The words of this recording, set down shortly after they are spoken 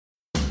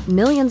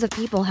Millions of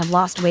people have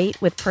lost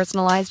weight with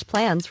personalized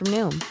plans from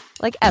Noom.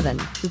 Like Evan,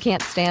 who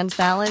can't stand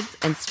salads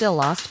and still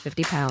lost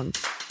 50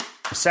 pounds.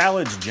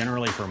 Salads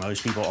generally for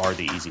most people are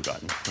the easy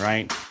button,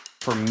 right?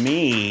 For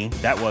me,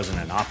 that wasn't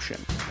an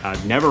option.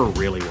 I never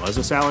really was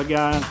a salad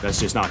guy. That's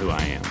just not who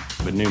I am.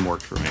 But Noom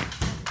worked for me.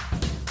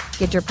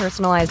 Get your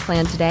personalized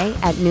plan today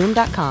at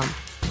Noom.com.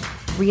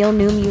 Real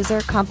Noom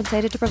user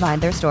compensated to provide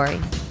their story.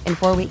 In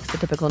 4 weeks, the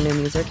typical Noom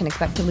user can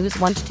expect to lose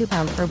 1 to 2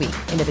 pounds per week.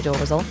 Individual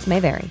results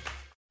may vary.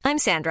 I'm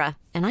Sandra,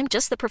 and I'm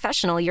just the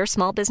professional your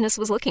small business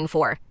was looking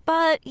for.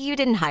 But you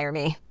didn't hire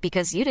me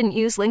because you didn't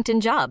use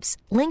LinkedIn Jobs.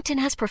 LinkedIn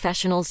has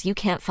professionals you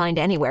can't find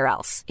anywhere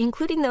else,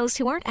 including those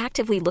who aren't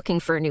actively looking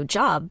for a new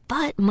job,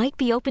 but might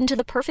be open to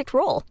the perfect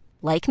role,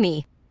 like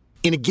me.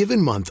 In a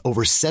given month,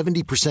 over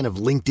 70% of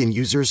LinkedIn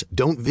users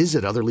don't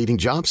visit other leading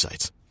job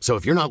sites. So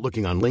if you're not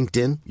looking on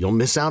LinkedIn, you'll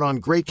miss out on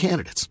great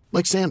candidates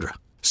like Sandra.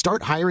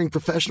 Start hiring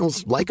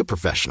professionals like a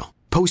professional.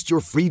 Post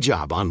your free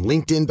job on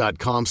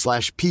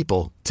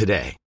linkedin.com/people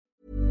today.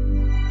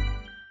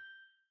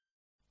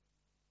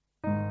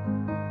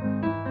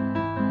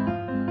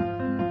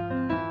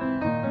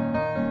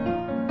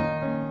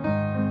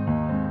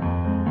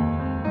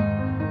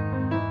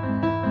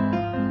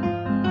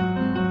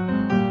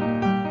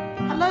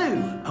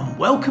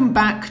 Welcome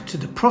back to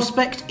the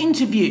Prospect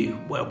Interview,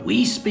 where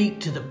we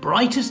speak to the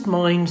brightest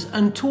minds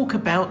and talk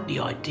about the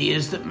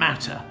ideas that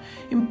matter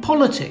in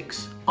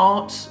politics,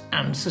 arts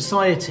and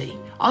society.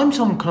 I'm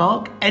Tom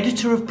Clark,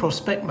 editor of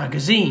Prospect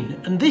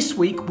magazine, and this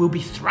week we'll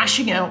be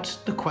thrashing out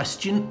the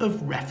question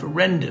of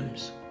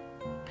referendums.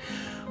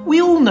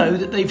 We all know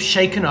that they've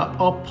shaken up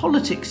our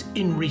politics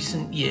in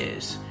recent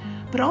years,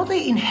 but are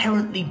they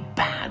inherently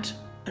bad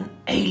and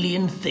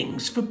alien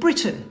things for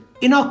Britain?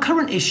 In our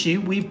current issue,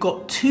 we've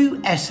got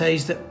 2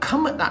 essays that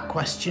come at that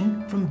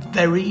question from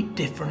very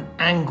different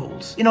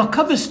angles. In our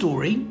cover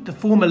story, the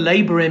former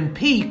Labour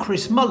MP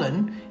Chris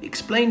Mullen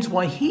explains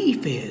why he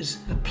fears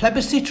the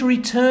plebiscitary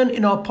turn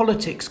in our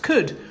politics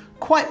could,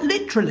 quite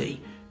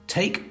literally,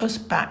 take us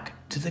back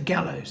to the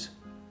gallows.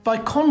 By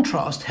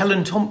contrast,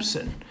 Helen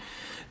Thompson,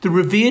 the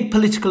revered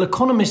political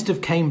economist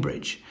of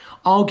Cambridge,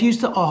 argues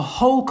that our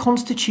whole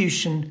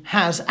constitution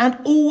has, and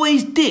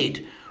always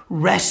did,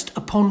 rest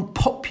upon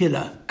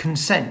popular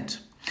consent,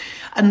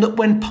 and that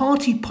when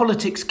party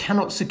politics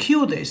cannot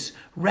secure this,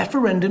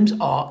 referendums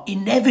are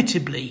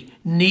inevitably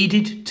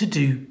needed to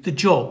do the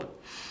job.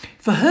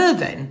 For her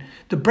then,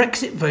 the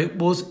Brexit vote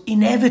was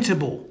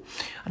inevitable,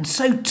 and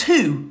so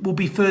too will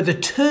be further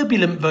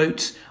turbulent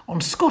votes on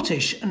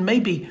Scottish and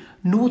maybe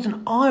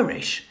Northern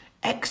Irish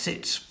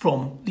exits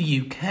from the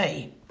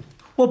UK.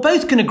 Well,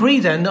 both can agree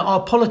then that our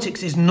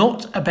politics is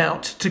not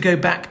about to go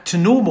back to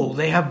normal.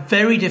 They have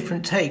very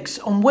different takes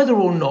on whether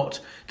or not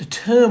the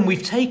term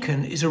we've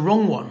taken is a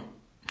wrong one.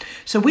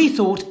 So we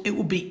thought it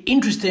would be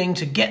interesting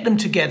to get them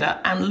together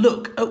and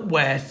look at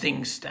where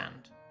things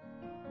stand.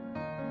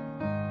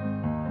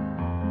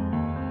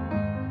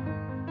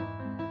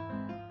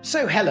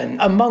 So Helen,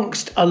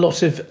 amongst a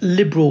lot of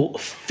liberal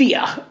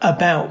fear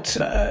about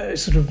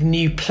sort of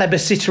new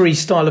plebiscitary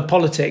style of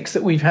politics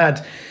that we've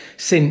had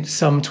since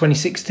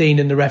 2016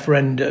 and the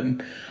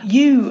referendum,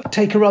 you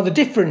take a rather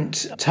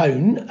different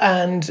tone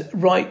and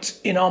write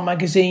in our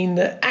magazine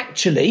that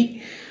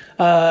actually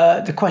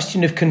the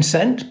question of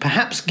consent,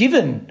 perhaps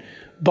given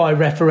by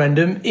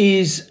referendum,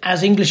 is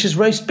as English as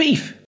roast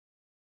beef.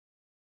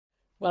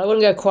 Well, I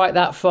wouldn't go quite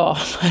that far.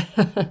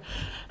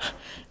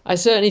 I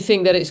certainly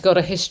think that it's got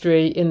a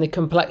history in the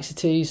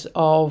complexities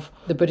of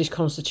the British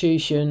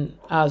Constitution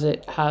as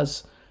it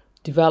has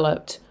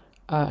developed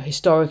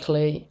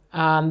historically,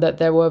 and that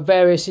there were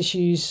various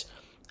issues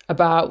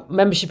about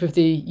membership of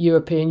the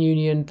European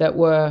Union that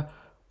were,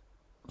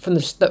 from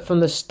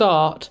the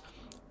start,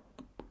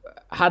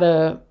 had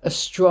a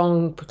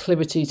strong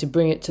proclivity to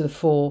bring it to the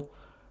fore.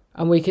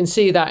 And we can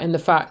see that in the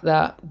fact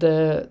that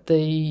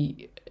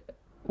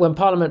when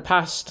Parliament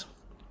passed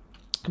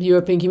the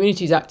European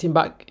Communities Act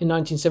back in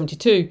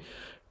 1972,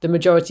 the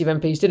majority of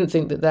MPs didn't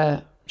think that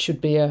there should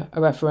be a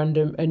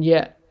referendum, and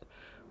yet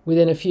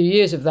within a few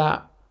years of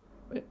that,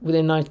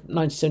 within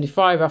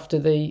 1975, after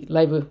the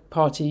Labour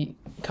Party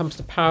comes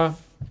to power,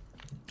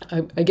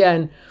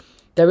 again,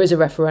 there is a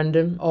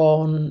referendum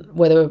on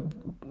whether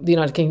the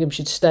United Kingdom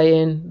should stay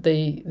in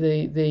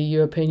the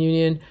European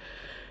Union.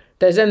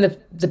 There's then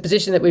the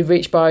position that we've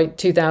reached by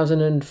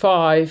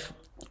 2005,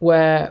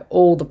 where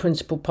all the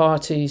principal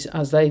parties,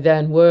 as they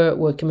then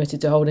were committed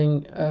to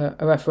holding a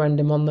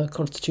referendum on the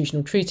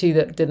constitutional treaty.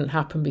 That didn't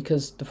happen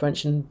because the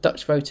French and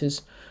Dutch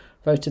voters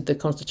voted the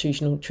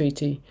constitutional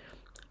treaty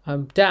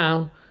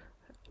down.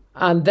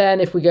 And then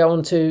if we go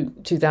on to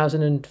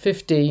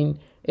 2015,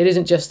 it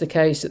isn't just the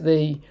case that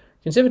the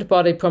Conservative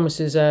Party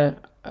promises a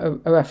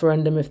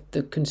referendum if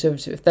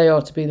they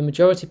are to be the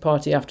majority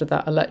party after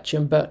that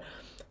election, but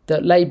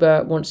that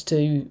Labour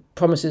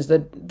promises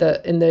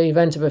that in the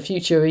event of a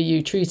future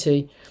EU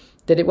treaty,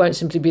 that it won't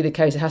simply be the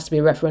case, it has to be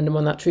a referendum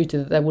on that treaty,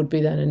 that there would be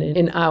then an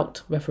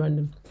in-out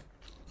referendum.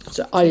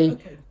 So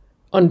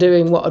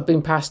undoing what had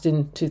been passed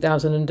in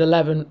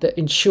 2011 that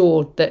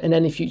ensured that in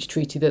any future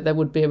treaty that there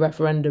would be a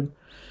referendum.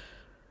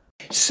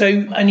 So,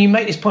 and you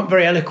make this point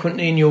very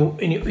eloquently in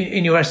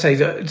your essay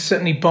that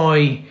certainly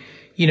by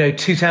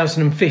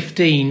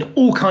 2015,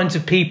 all kinds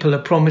of people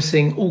are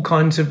promising all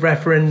kinds of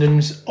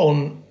referendums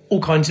on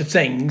all kinds of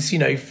things.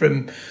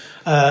 From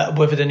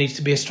whether there needs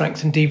to be a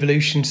strengthened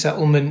devolution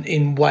settlement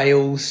in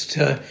Wales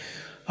to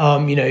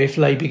if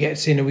Labour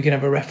gets in, and we can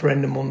have a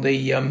referendum on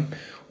the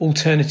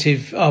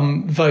alternative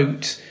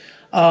vote,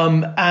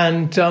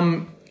 but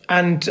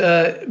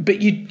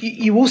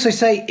you also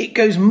say it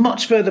goes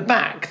much further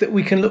back, that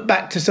we can look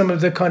back to some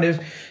of the kind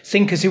of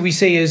thinkers who we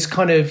see as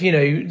kind of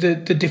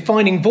the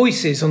defining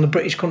voices on the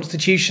British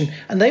Constitution,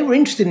 and they were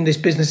interested in this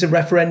business of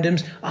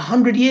referendums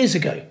 100 years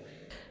ago.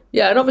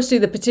 Yeah, and obviously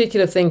the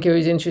particular thinker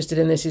who's interested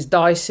in this is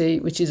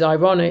Dicey, which is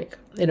ironic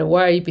in a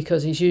way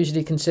because he's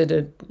usually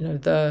considered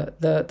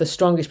the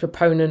strongest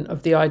proponent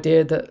of the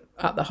idea that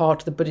at the heart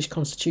of the British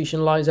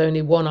Constitution lies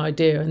only one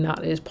idea, and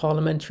that is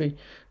parliamentary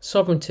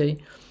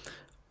sovereignty.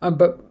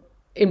 But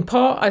in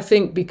part, I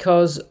think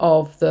because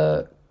of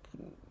the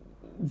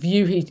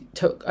view he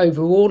took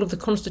overall of the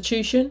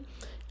Constitution,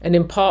 and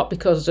in part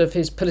because of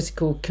his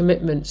political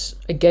commitments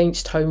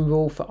against Home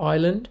Rule for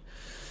Ireland,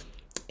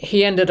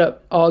 he ended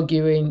up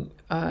arguing,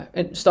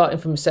 starting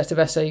from a set of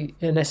essay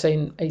in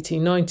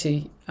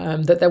 1890,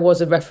 that there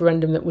was a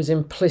referendum that was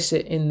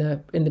implicit in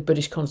the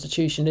British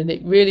Constitution, and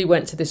it really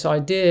went to this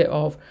idea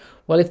of,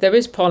 well, if there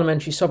is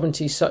parliamentary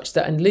sovereignty such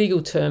that in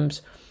legal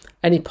terms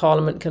any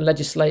parliament can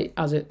legislate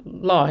as it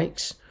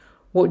likes,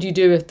 what do you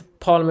do if the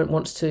parliament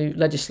wants to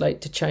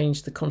legislate to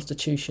change the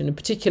Constitution? And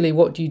particularly,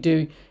 what do you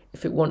do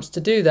if it wants to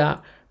do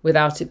that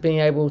without it being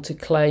able to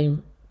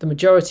claim, the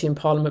majority in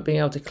parliament being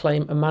able to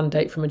claim a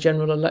mandate from a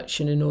general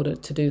election in order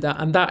to do that?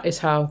 And that is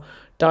how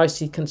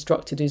Dicey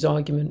constructed his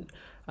argument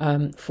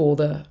for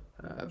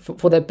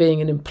there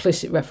being an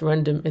implicit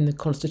referendum in the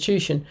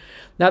Constitution.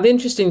 Now, the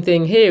interesting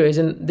thing here is,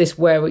 and this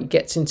where it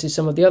gets into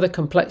some of the other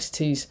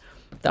complexities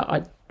that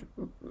I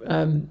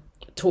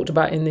talked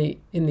about in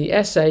the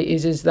essay,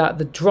 is that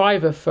the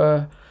driver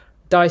for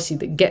Dicey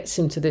that gets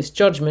him to this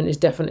judgment is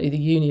definitely the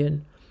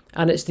Union.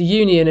 And it's the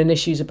Union and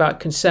issues about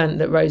consent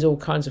that raise all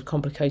kinds of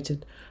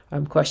complicated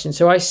questions.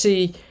 So I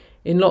see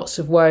in lots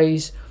of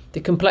ways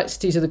the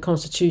complexities of the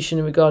Constitution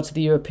in regard to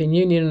the European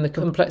Union and the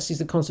complexities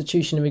of the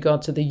Constitution in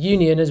regard to the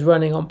Union as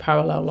running on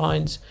parallel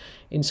lines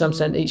in some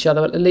sense each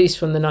other, at least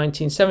from the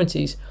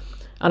 1970s.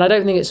 And I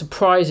don't think it's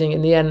surprising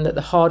in the end that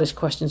the hardest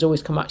questions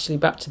always come actually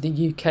back to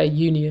the UK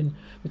Union,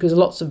 because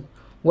lots of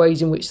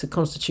ways in which the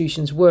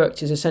Constitution's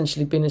worked has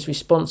essentially been as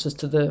responses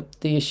to the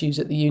issues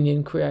that the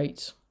Union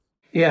creates.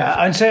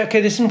 Yeah, and so,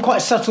 there's some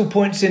quite subtle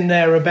points in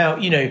there about,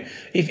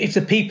 if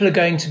the people are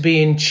going to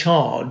be in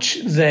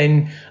charge,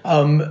 then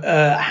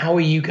how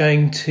are you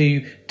going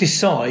to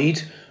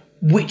decide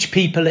which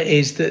people it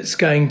is that's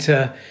going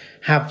to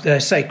have their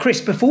say?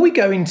 Chris, before we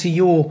go into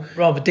your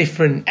rather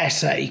different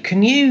essay,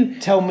 can you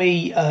tell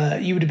me,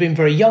 you would have been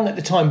very young at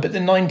the time, but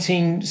the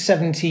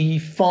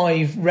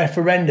 1975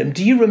 referendum,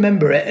 do you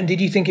remember it? And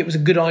did you think it was a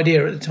good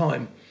idea at the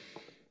time?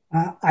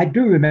 I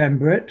do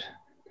remember it.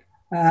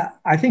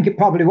 I think it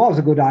probably was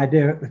a good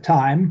idea at the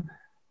time,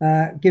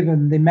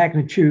 given the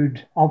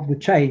magnitude of the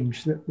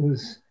change that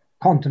was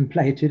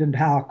contemplated and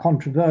how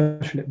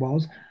controversial it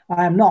was.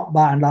 I am not,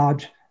 by and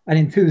large, an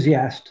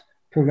enthusiast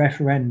for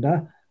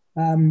referenda.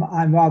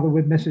 I'm rather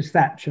with Mrs.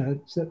 Thatcher.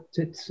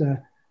 It's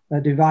a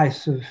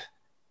device of,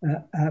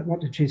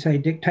 what did she say,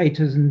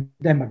 dictators and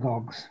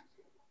demagogues.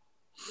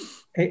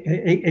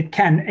 It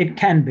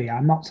can be.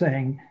 I'm not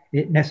saying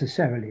it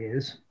necessarily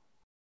is.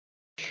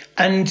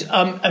 And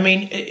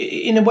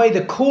in a way,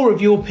 the core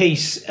of your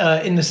piece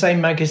in the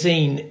same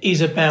magazine is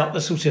about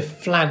the sort of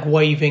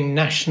flag-waving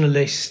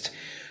nationalist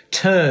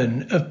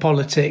turn of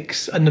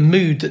politics and the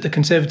mood that the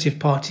Conservative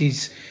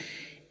Party's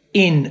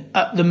in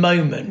at the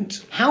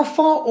moment. How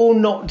far or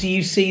not do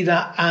you see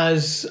that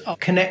as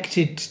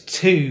connected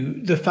to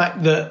the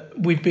fact that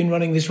we've been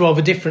running this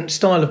rather different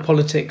style of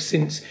politics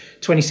since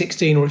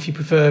 2016, or if you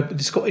prefer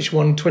the Scottish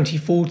one,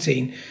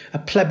 2014, a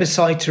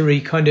plebiscitary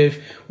kind of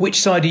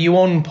which side are you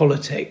on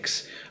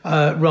politics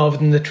rather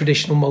than the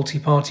traditional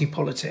multi-party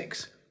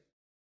politics?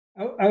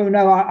 Oh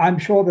no, I'm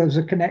sure there's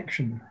a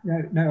connection.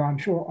 No, I'm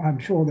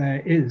sure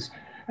there is.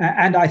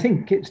 And I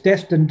think it's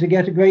destined to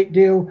get a great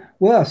deal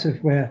worse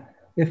if we're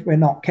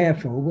not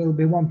careful. We'll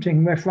be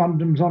wanting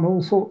referendums on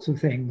all sorts of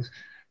things.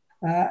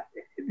 To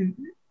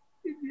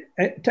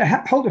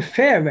hold a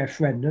fair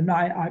referendum,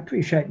 I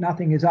appreciate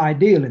nothing is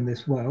ideal in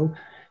this world.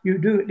 You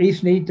do at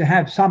least need to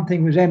have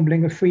something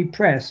resembling a free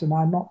press, and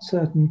I'm not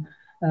certain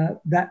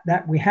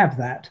that we have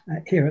that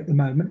here at the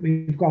moment.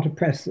 We've got a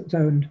press that's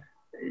owned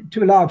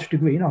to a large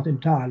degree, not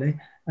entirely,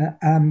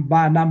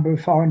 by a number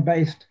of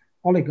foreign-based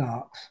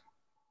oligarchs.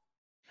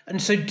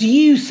 And so do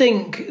you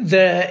think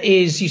there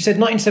is, you said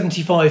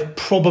 1975,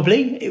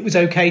 probably it was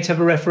okay to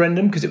have a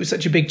referendum because it was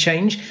such a big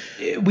change.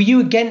 Were you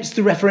against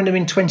the referendum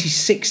in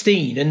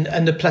 2016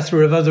 and the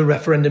plethora of other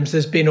referendums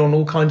there's been on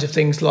all kinds of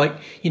things like,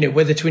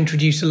 whether to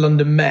introduce a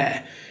London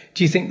mayor?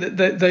 Do you think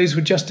that those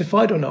were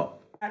justified or not?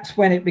 That's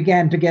when it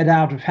began to get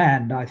out of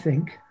hand, I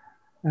think.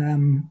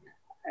 The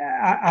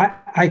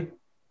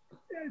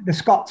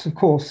Scots, of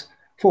course,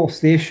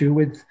 forced the issue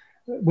with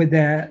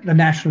the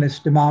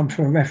nationalist demand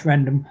for a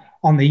referendum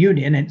on the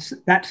Union.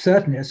 That's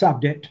certainly a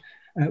subject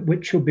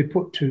which should be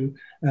put to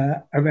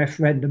a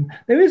referendum.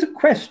 There is a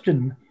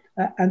question,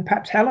 and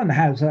perhaps Helen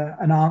has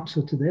an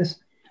answer to this.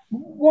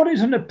 What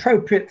is an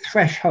appropriate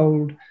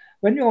threshold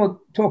when you're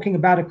talking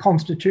about a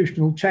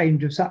constitutional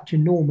change of such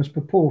enormous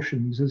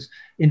proportions as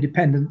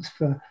independence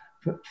for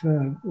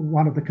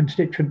one of the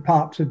constituent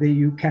parts of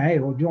the UK,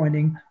 or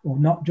joining or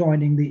not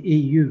joining the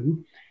EU?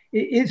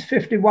 Is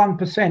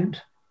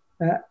 51%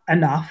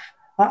 enough?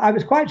 I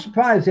was quite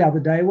surprised the other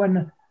day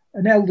when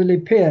an elderly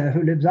peer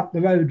who lives up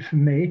the road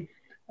from me,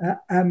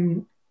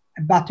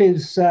 but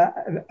is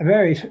a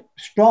very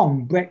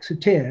strong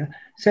Brexiteer,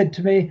 said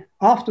to me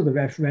after the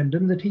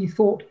referendum that he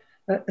thought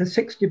a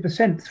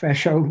 60%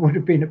 threshold would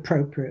have been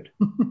appropriate.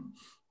 I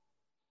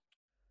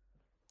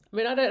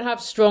mean, I don't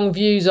have strong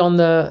views on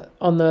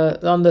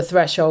the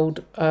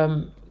threshold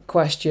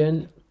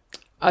question.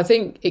 I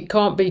think it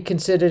can't be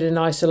considered in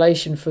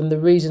isolation from the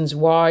reasons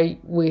why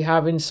we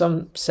have, in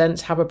some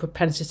sense, have a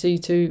propensity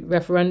to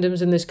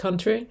referendums in this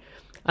country.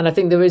 And I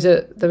think there is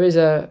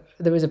a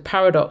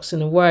paradox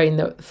in a way in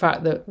the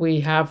fact that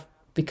we have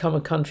become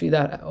a country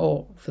that,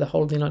 or for the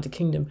whole of the United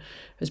Kingdom,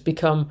 has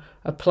become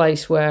a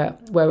place where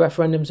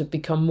referendums have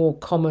become more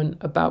common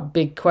about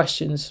big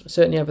questions,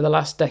 certainly over the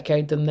last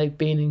decade, than they've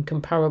been in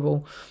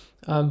comparable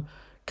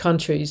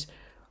countries.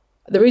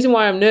 The reason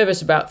why I'm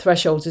nervous about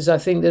thresholds is I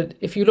think that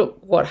if you look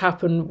what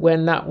happened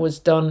when that was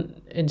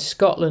done in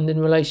Scotland in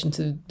relation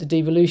to the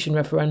devolution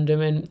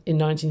referendum in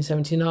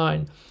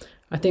 1979,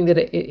 I think that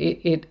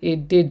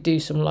it did do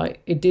some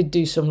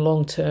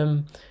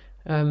long-term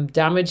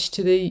damage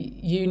to the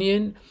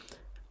union.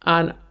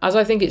 And as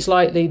I think it's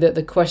likely that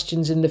the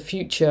questions in the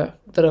future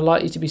that are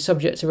likely to be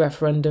subject to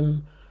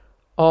referendum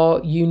are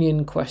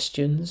union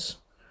questions,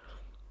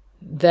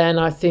 then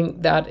I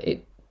think that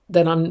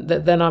then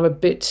I'm a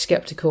bit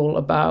sceptical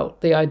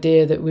about the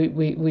idea that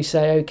we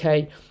say,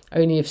 okay,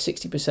 only if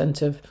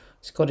 60% of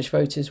Scottish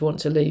voters want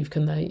to leave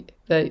can they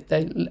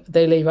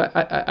leave.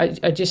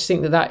 I just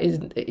think that is,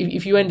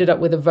 if you ended up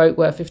with a vote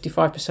where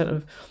 55%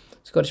 of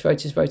Scottish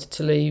voters voted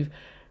to leave,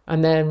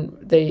 and then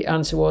the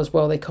answer was,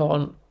 well, they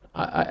can't.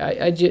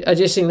 I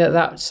just think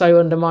that so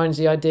undermines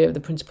the idea of the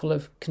principle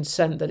of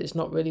consent that it's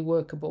not really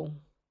workable.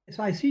 Yes,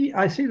 I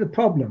see the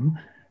problem,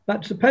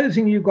 but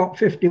supposing you got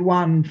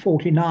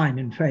 51-49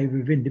 in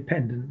favour of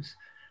independence,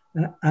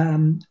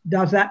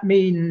 does that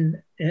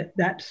mean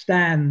that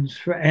stands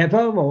forever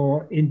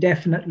or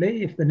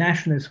indefinitely? If the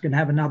nationalists can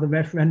have another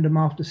referendum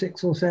after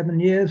 6 or 7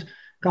 years,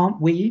 can't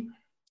we?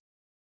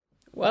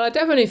 Well, I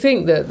definitely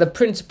think that the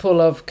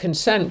principle of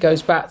consent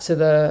goes back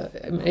to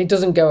it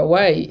doesn't go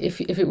away.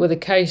 If it were the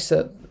case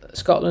that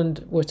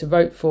Scotland were to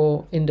vote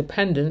for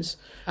independence,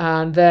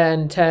 and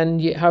then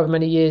however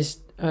many years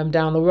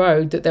down the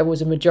road that there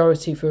was a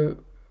majority for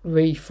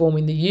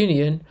reforming the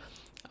union,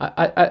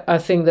 I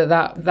think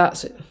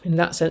that's in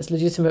that sense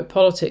legitimate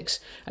politics.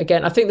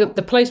 Again, I think that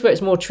the place where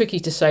it's more tricky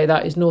to say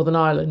that is Northern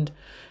Ireland,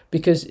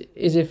 because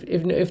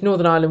if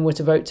Northern Ireland were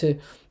to vote to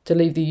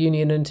leave the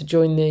union and to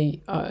join the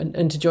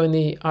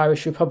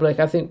Irish Republic,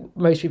 I think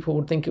most people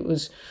would think it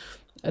was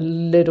a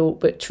little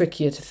bit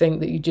trickier to think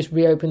that you just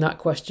reopen that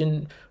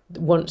question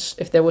once,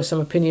 if there were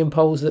some opinion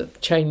polls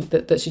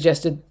that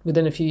suggested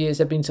within a few years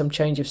there'd been some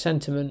change of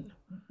sentiment.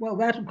 Well,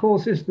 that of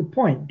course is the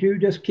point. Do you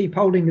just keep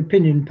holding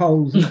opinion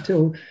polls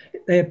until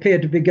they appear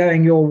to be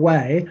going your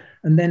way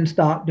and then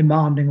start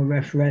demanding a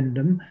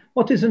referendum?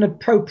 What is an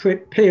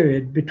appropriate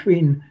period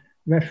between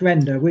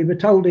referenda? We were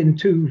told in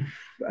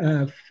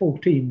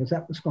 2014, was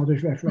that the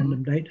Scottish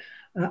referendum date,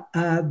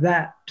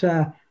 that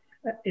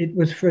it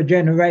was for a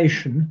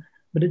generation,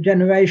 but a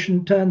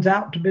generation turns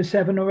out to be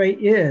 7 or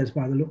 8 years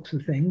by the looks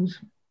of things.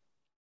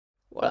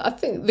 Well, I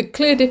think the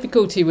clear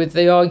difficulty with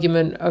the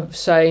argument of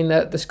saying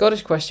that the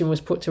Scottish question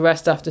was put to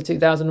rest after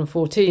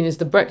 2014 is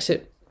the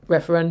Brexit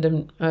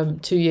referendum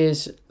 2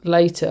 years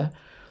later,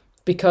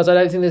 because I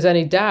don't think there's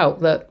any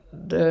doubt that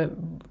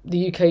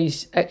the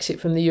UK's exit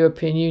from the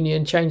European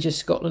Union changes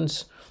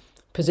Scotland's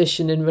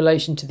position in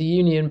relation to the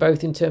Union,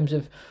 both in terms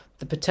of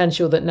the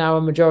potential that now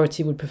a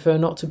majority would prefer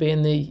not to be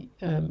in the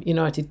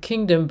United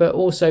Kingdom, but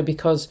also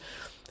because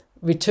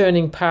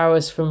returning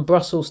powers from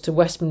Brussels to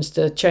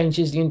Westminster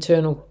changes the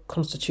internal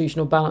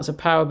constitutional balance of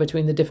power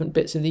between the different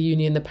bits of the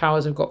Union. The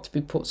powers have got to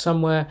be put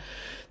somewhere.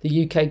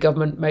 The UK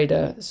government made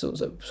a sort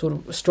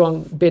of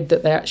strong bid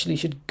that they actually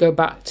should go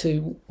back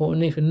to, or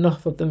even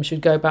enough of them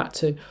should go back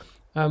to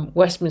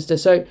Westminster.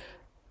 So,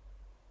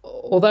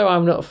 although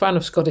I'm not a fan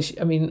of Scottish,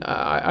 I'm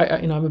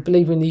a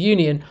believer in the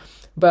Union,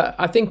 but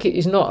I think it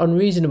is not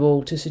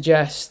unreasonable to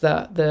suggest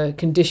that the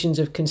conditions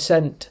of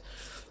consent,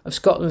 of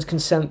Scotland's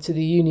consent to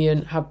the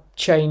Union, have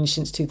changed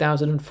since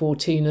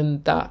 2014,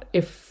 and that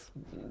if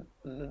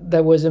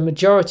there was a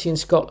majority in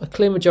Scotland, a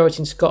clear majority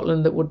in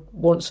Scotland that would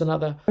want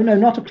another... Oh no,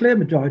 not a clear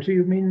majority.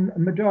 You mean a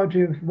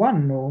majority of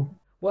one, or...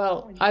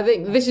 Well, I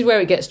think this is where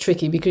it gets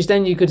tricky, because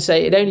then you could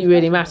say it only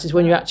really matters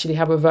when you actually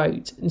have a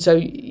vote, and so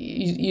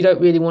you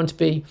don't really want to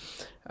be,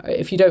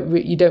 if you don't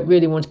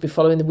really want to be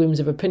following the whims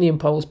of opinion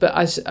polls. But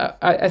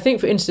I think,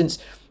 for instance,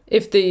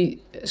 if the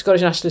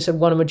Scottish Nationalists had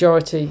won a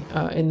majority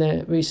in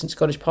the recent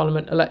Scottish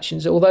Parliament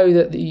elections, although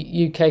that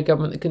the UK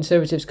government, the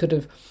Conservatives, could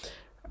have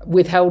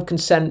withheld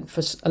consent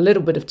for a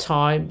little bit of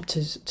time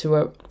to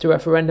a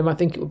referendum, I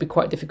think it would be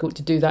quite difficult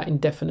to do that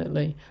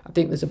indefinitely. I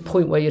think there's a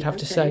point where you'd have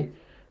to say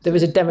there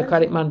is a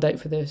democratic mandate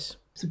for this.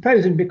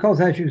 Supposing,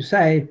 because, as you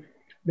say,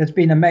 there's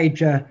been a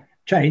major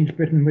change,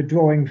 Britain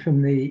withdrawing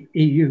from the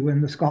EU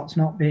and the Scots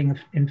not being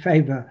in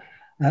favour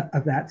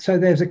of that, so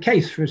there's a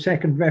case for a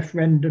second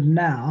referendum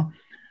now.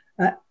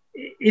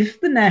 If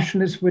the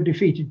Nationalists were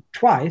defeated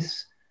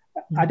twice,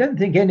 I don't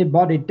think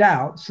anybody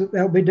doubts that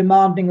they'll be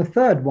demanding a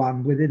third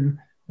one within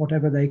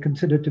whatever they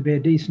consider to be a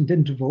decent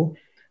interval.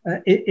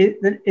 It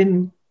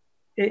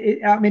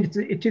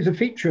is a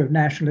feature of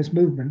nationalist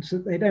movements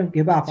that they don't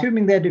give up.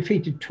 Assuming they're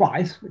defeated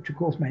twice, which of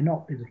course may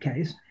not be the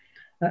case,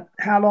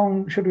 how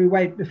long should we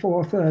wait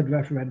before a third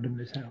referendum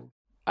is held?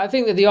 I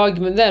think that the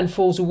argument then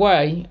falls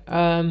away,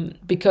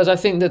 because I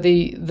think that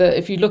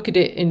if you look at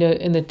it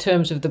in the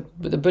terms of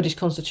the British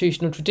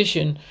constitutional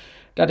tradition,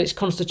 that it's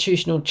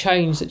constitutional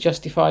change that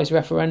justifies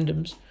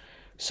referendums.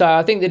 So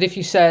I think that if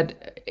you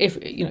said,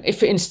 if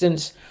for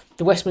instance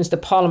the Westminster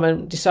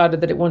Parliament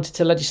decided that it wanted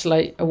to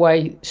legislate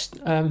away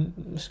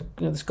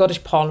the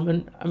Scottish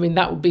Parliament, I mean,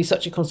 that would be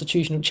such a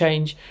constitutional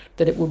change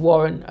that it would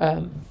warrant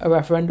a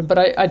referendum.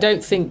 But I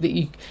don't think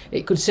that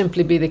it could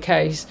simply be the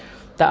case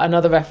that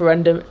another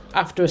referendum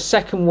after a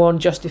second one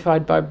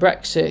justified by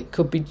Brexit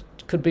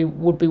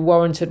would be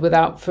warranted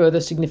without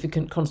further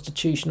significant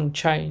constitutional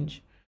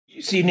change.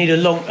 So you need a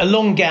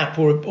long gap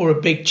or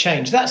a big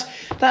change. That's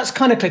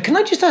kind of clear. Can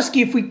I just ask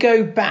you, if we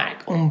go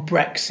back on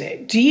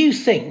Brexit, do you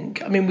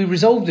think, I mean, we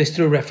resolved this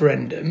through a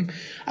referendum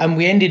and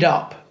we ended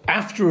up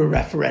after a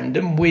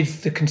referendum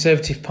with the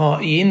Conservative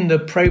Party in the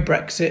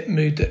pro-Brexit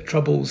mood that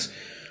troubles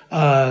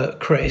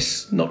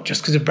Chris, not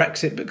just because of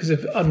Brexit, but because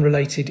of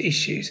unrelated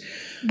issues.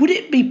 Would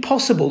it be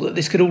possible that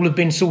this could all have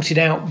been sorted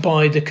out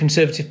by the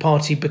Conservative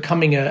Party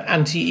becoming an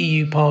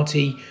anti-EU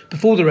party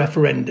before the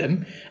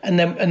referendum, and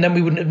then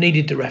we wouldn't have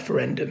needed the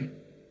referendum?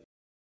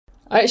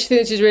 I actually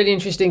think this is a really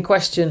interesting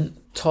question,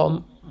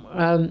 Tom,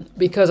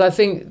 because I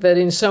think that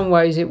in some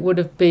ways it would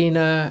have been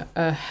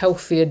a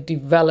healthier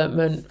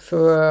development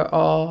for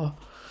our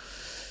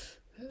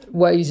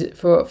ways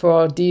for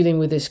our dealing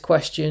with this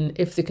question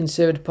if the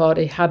Conservative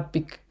Party had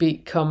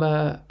become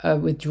a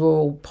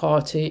withdrawal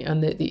party,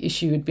 and that the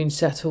issue had been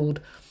settled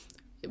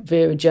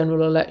via a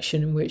general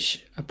election in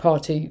which a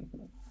party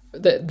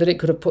that it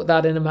could have put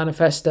that in a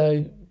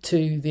manifesto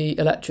to the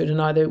electorate,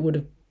 and either it would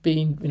have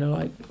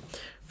been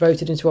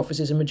voted into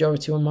office as a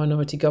majority or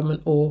minority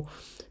government, or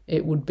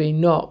it would be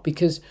not.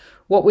 Because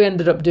what we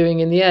ended up doing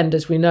in the end,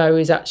 as we know,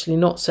 is actually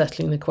not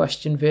settling the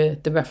question via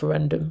the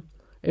referendum.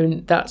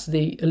 And that's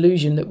the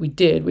illusion that we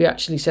did. We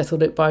actually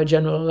settled it by a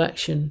general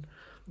election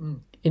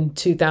in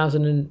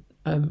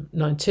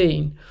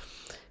 2019,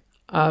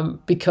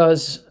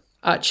 because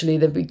actually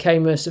there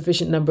became a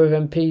sufficient number of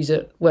MPs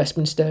at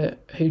Westminster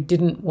who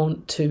didn't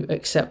want to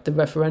accept the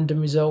referendum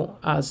result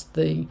as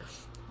the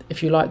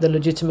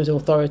legitimate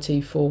authority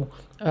for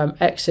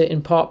exit,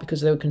 in part because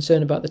they were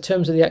concerned about the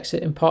terms of the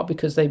exit, in part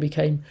because they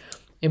became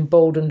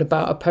emboldened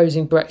about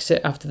opposing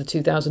Brexit after the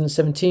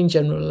 2017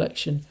 general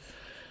election.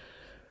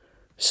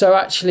 So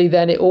actually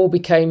then it all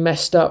became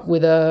messed up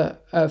with a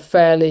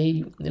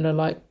fairly,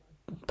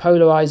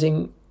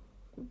 polarising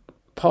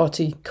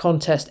party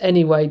contest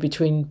anyway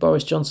between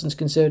Boris Johnson's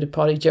Conservative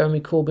Party, Jeremy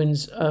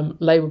Corbyn's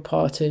Labour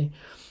Party.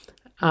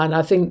 And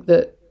I think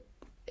that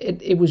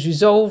it was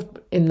resolved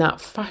in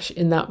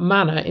that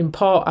manner, in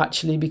part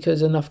actually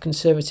because enough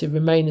Conservative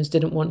Remainers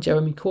didn't want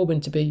Jeremy Corbyn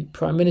to be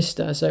Prime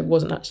Minister. So it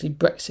wasn't actually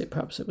Brexit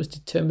perhaps that was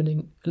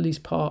determining at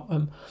least part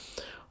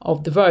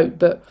of the vote.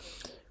 But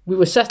we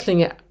were settling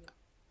it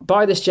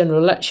by this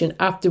general election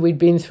after we'd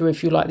been through,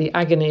 if you like, the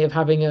agony of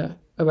having a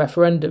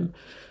referendum.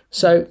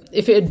 So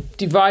if it had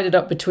divided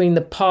up between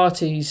the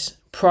parties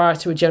prior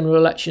to a general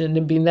election and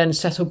had been then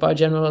settled by a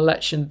general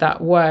election that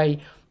way,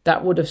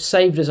 that would have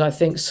saved us, I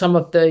think, some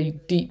of the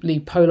deeply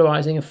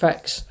polarising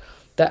effects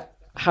that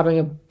having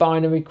a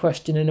binary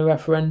question in a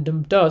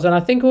referendum does. And I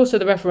think also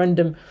the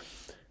referendum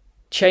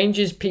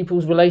changes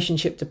people's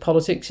relationship to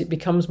politics. It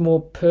becomes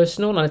more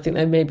personal, and I think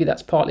that maybe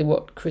that's partly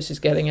what Chris is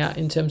getting at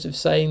in terms of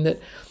saying that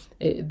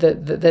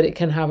it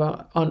can have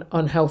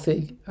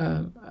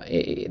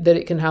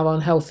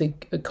unhealthy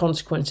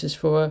consequences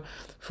for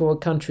a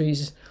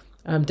country's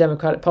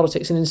democratic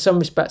politics, and in some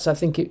respects, I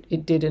think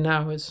it did in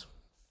ours.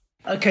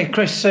 Okay,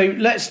 Chris. So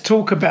let's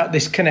talk about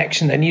this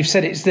connection. Then you've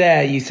said it's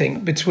there. You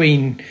think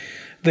between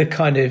the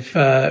kind of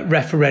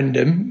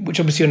referendum,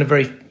 which obviously on a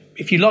very,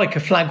 if you like, a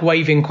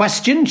flag-waving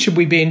question, should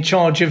we be in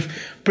charge of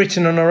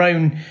Britain on our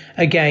own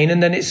again?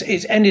 And then it's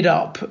ended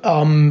up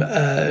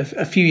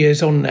a few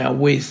years on now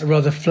with a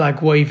rather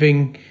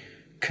flag-waving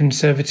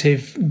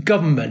Conservative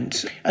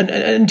government.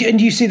 And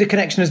do you see the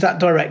connection as that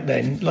direct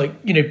then? Like,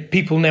 you know,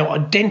 people now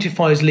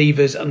identify as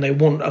Leavers and they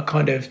want a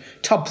kind of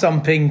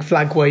tub-thumping,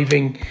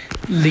 flag-waving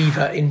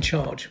Leaver in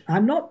charge?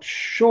 I'm not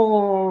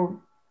sure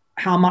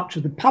how much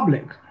of the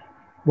public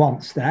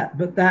wants that,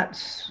 but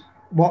that's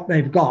what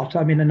they've got.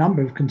 I mean, a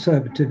number of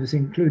Conservatives,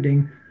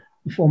 including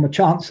the former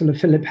Chancellor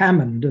Philip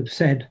Hammond, have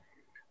said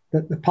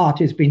that the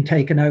party has been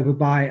taken over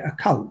by a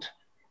cult.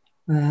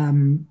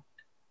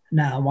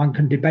 Now, one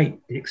can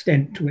debate the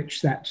extent to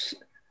which that's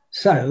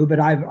so, but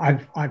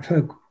I've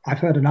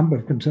heard a number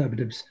of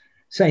Conservatives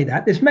say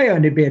that. This may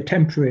only be a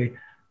temporary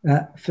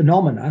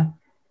phenomena,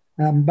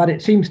 but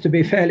it seems to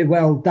be fairly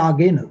well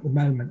dug in at the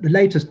moment. The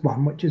latest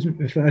one, which isn't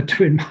referred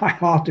to in my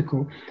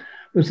article,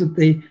 was that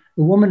the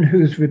woman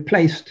who's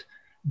replaced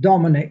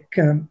Dominic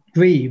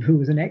Grieve, who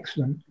was an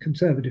excellent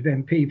Conservative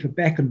MP for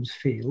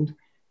Beaconsfield,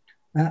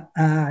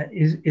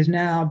 is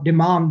now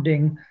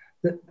demanding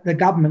that the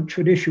government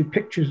should issue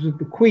pictures of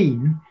the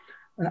Queen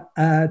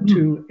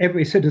to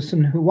every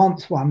citizen who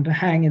wants one to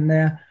hang in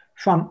their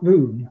front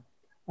room.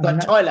 Like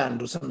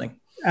Thailand or something?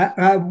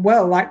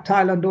 Well, like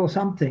Thailand or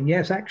something,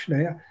 yes,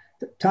 actually.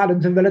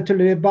 Thailand's a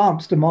relatively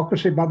advanced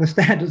democracy by the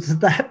standards of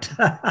that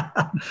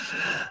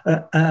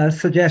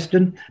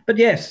suggestion. But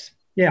yes,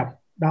 yeah.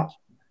 But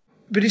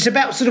it's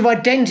about sort of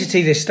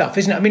identity, this stuff,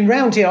 isn't it? I mean,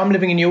 round here, I'm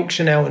living in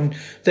Yorkshire now, and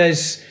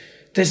there's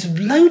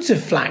loads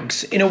of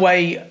flags in a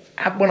way.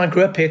 When I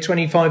grew up here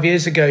 25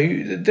 years ago,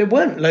 there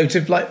weren't loads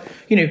of, like,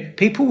 you know,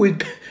 people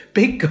with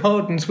big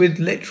gardens with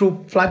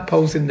literal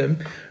flagpoles in them,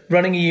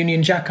 running a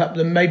Union Jack up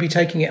them, maybe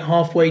taking it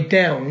halfway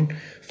down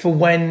for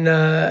when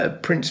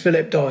Prince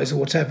Philip dies or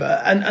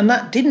whatever. And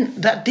that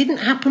didn't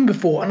happen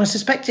before. And I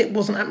suspect it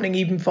wasn't happening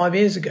even 5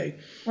 years ago.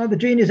 Well, the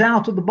genie's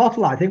out of the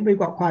bottle, I think. We've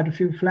got quite a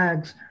few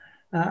flags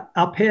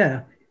up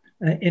here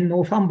in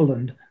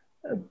Northumberland.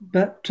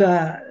 But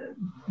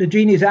the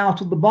genie's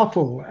out of the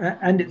bottle,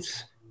 and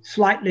it's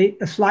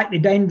a slightly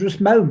dangerous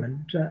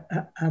moment.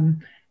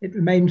 It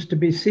remains to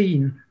be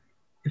seen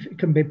if it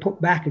can be put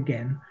back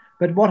again.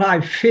 But what I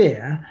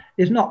fear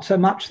is not so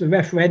much the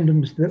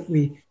referendums that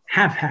we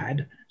have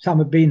had. Some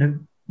have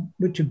been,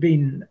 which have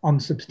been on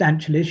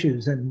substantial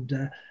issues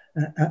and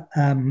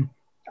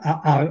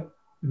are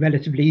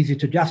relatively easy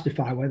to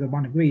justify whether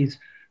one agrees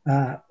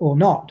or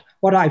not.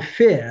 What I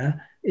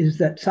fear is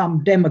that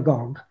some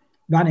demagogue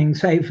running,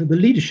 say, for the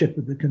leadership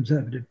of the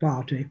Conservative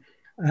Party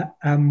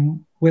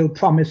will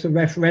promise a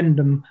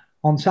referendum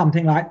on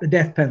something like the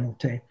death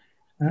penalty.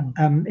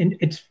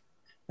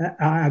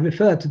 I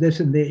referred to this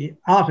in the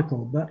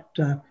article, but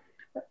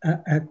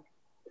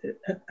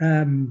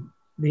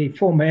the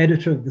former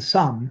editor of The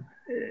Sun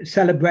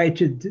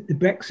celebrated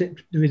the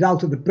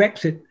result of the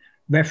Brexit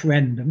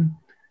referendum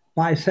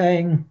by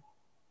saying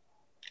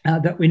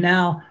that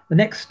the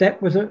next step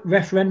was a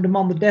referendum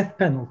on the death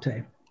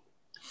penalty.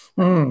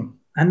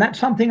 And that's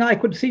something I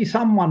could see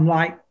someone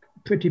like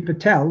Priti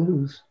Patel,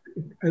 who's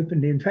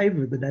openly in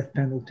favour of the death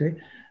penalty,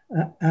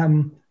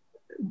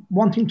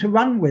 wanting to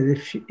run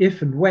with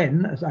if and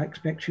when, as I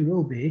expect she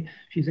will be,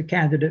 she's a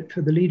candidate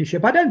for the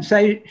leadership. I don't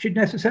say she'd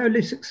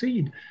necessarily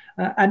succeed,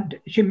 and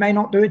she may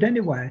not do it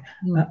anyway.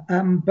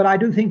 But I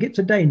do think it's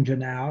a danger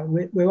now.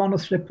 We're on a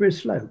slippery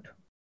slope.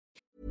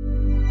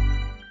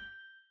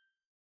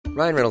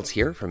 Ryan Reynolds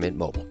here from Mint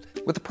Mobile.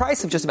 With the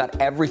price of just about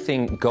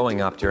everything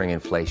going up during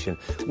inflation,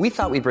 we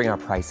thought we'd bring our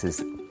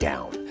prices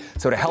down.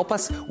 So to help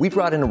us, we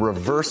brought in a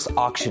reverse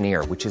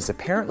auctioneer, which is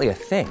apparently a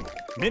thing.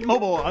 Mint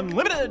Mobile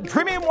Unlimited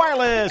Premium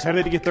Wireless. How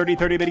to get 30,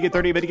 30, bit to get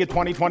 30, bit to get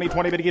 20, 20,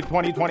 20, bit to get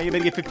 20, 20, bit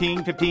to get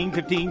 15, 15,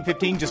 15,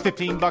 15, just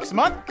 $15 a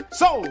month?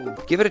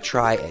 Sold! Give it a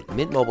try at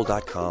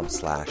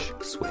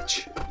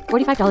mintmobile.com/switch.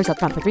 $45 up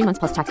front for 3 months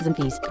plus taxes and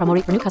fees. Promo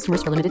rate for new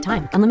customers for limited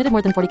time. Unlimited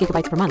more than 40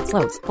 gigabytes per month.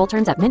 Slows full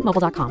terms at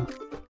mintmobile.com.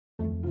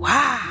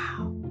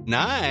 Wow.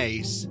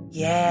 Nice.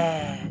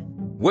 Yeah.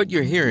 What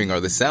you're hearing are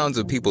the sounds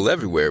of people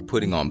everywhere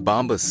putting on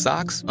Bombas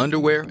socks,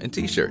 underwear, and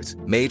T-shirts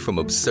made from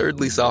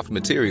absurdly soft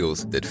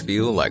materials that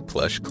feel like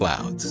plush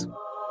clouds.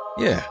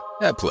 Yeah,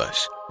 that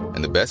plush.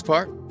 And the best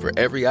part? For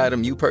every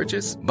item you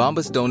purchase,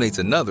 Bombas donates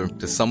another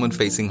to someone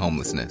facing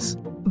homelessness.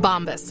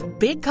 Bombas.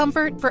 Big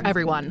comfort for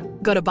everyone.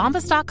 Go to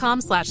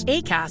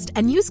bombas.com/ACAST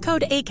and use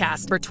code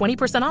ACAST for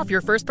 20% off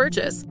your first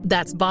purchase.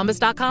 That's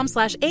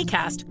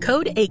bombas.com/ACAST.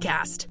 Code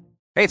ACAST.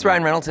 Hey, it's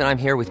Ryan Reynolds, and I'm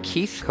here with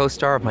Keith,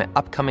 co-star of my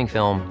upcoming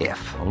film,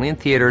 If, only in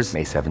theaters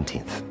May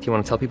 17th. Do you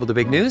want to tell people the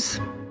big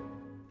news?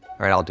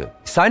 All right, I'll do it.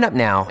 Sign up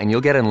now and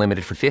you'll get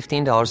unlimited for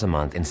 $15 a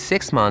month and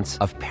 6 months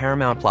of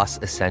Paramount Plus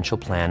Essential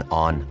Plan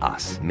on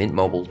us.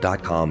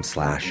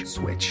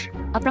 MintMobile.com/switch.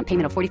 Upfront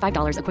payment of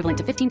 $45 equivalent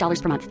to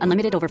 $15 per month.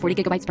 Unlimited over 40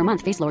 gigabytes per month.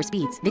 Face lower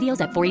speeds.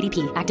 Videos at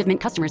 480p. Active Mint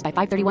customers by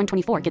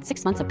 531.24 get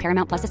 6 months of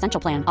Paramount Plus Essential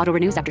Plan. Auto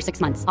renews after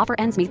 6 months. Offer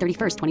ends May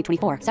 31st,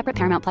 2024. Separate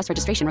Paramount Plus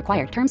registration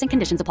required. Terms and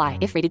conditions apply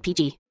if rated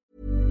PG.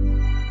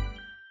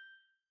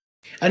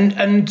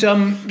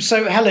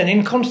 So, Helen,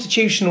 in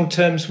constitutional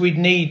terms, we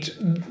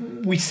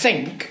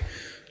think,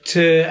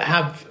 to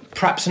have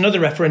perhaps another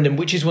referendum,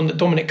 which is one that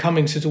Dominic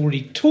Cummings has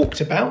already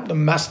talked about, the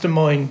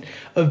mastermind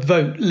of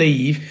Vote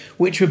Leave,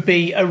 which would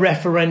be a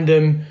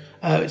referendum.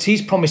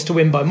 He's promised to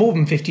win by more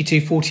than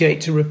 52-48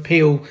 to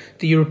repeal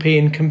the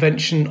European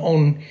Convention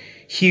on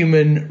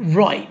Human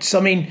Rights.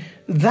 I mean,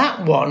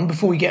 that one,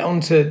 before we get on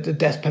to the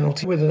death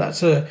penalty, whether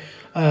that's a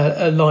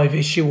live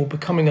issue or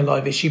becoming a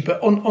live issue,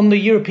 but on the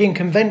European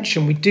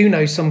Convention, we do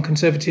know some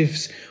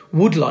Conservatives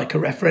would like a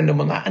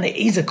referendum on that, and it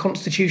is a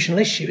constitutional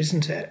issue,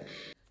 isn't it?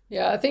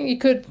 Yeah, I think you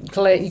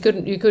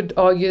could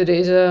argue that it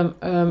is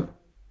a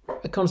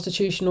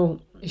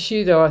constitutional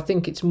issue, though I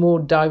think it's more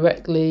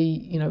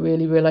directly,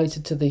 really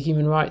related to the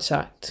Human Rights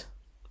Act.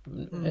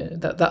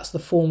 That's the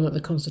form that the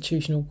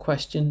constitutional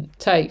question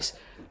takes.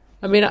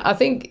 I mean, I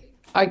think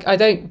I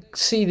don't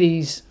see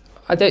these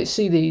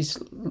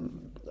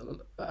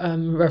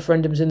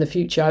referendums in the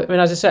future. I mean,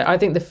 as I say, I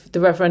think the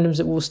referendums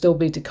that will still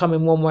be to come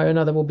in one way or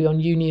another will be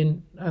on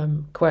union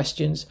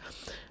questions.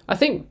 I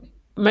think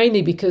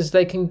mainly because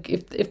they can,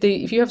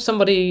 if you have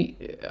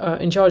somebody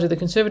in charge of the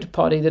Conservative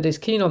Party that is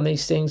keen on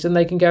these things, and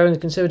they can go in the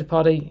Conservative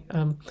Party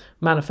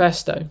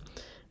manifesto,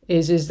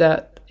 is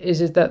that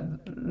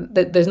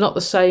there's not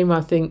the same,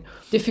 I think,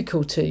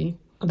 difficulty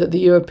that the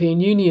European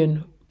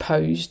Union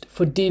posed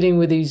for dealing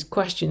with these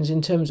questions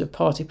in terms of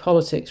party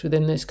politics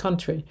within this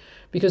country,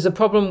 because the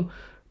problem,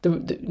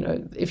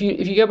 if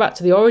you go back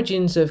to the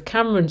origins of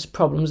Cameron's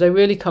problems, they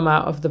really come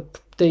out of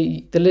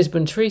the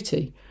Lisbon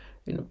Treaty.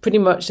 Pretty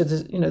much,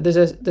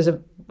 there's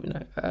a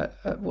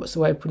what's the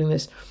way of putting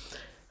this?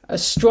 A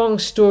strong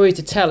story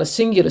to tell, a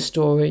singular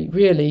story,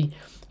 really,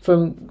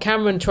 from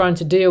Cameron trying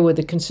to deal with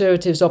the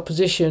Conservatives'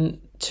 opposition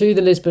to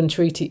the Lisbon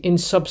Treaty in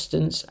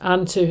substance,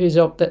 and to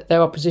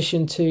their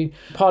opposition to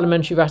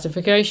parliamentary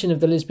ratification of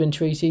the Lisbon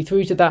Treaty,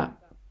 through to that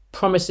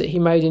promise that he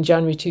made in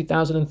January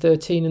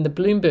 2013 in the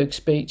Bloomberg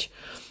speech,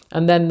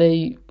 and then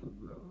the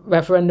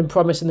referendum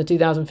promise in the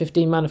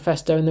 2015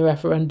 manifesto and the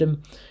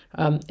referendum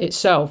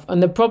itself.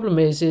 And the problem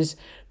is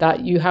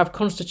that you have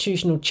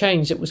constitutional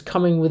change that was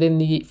coming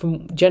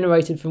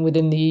generated from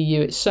within the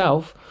EU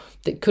itself,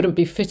 that couldn't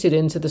be fitted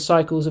into the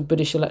cycles of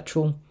British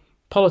electoral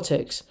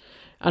politics.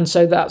 And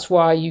so that's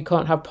why you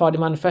can't have party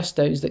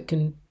manifestos that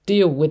can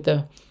deal with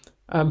the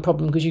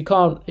problem, because you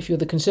can't, if you're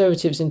the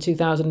Conservatives in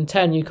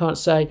 2010, you can't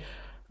say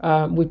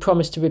we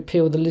promised to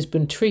repeal the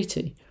Lisbon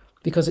Treaty,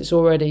 because it's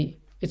already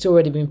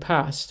been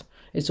passed.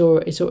 It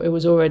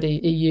was already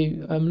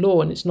EU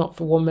law, and it's not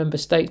for one member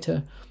state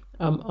to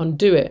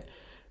undo it.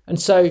 And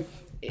so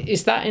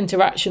it's that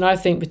interaction, I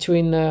think,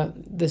 between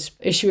this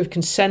issue of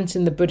consent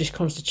in the British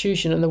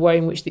Constitution and the way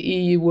in which the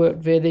EU worked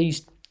via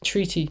these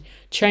treaty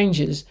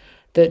changes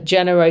that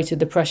generated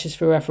the pressures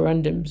for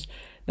referendums.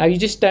 Now, you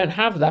just don't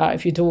have that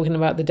if you're talking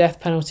about the death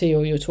penalty,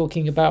 or you're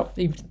talking about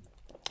the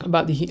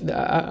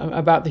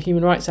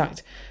Human Rights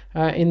Act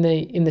in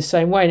the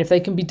same way. And if they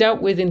can be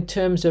dealt with in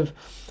terms of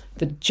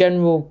the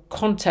general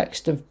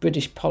context of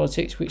British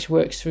politics, which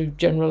works through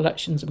general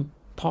elections and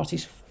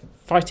parties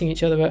fighting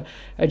each other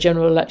at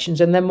general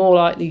elections, and they're more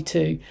likely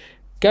to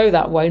go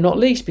that way, not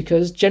least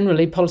because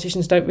generally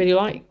politicians don't really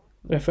like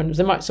referendums.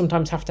 They might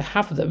sometimes have to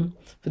have them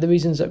for the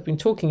reasons that I've been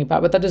talking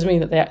about, but that doesn't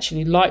mean that they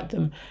actually like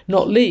them,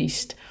 not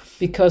least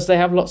because they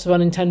have lots of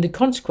unintended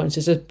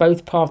consequences, as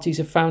both parties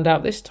have found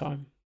out this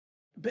time.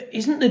 But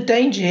isn't the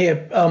danger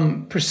here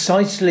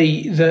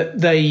precisely that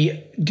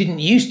they didn't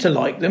used to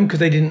like them because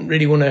they didn't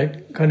really want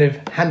to kind of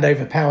hand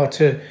over power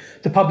to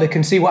the public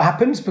and see what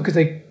happens, because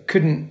they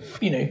couldn't,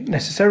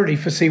 necessarily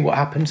foresee what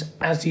happens,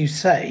 as you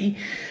say.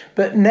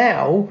 But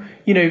now,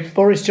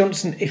 Boris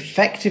Johnson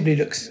effectively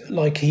looks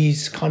like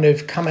he's kind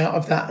of come out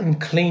of that and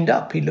cleaned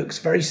up. He looks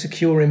very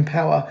secure in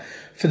power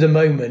for the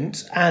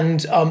moment.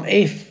 And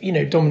if,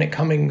 Dominic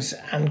Cummings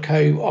and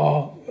co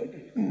are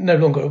no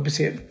longer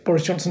obviously at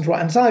Boris Johnson's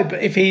right-hand side,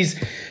 but if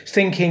he's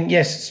thinking,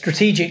 yes,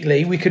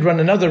 strategically, we could run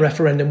another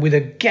referendum with a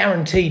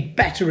guaranteed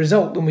better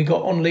result than we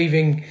got on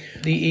leaving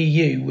the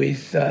EU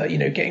with,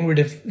 getting rid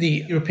of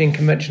the European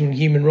Convention on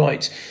Human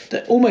Rights,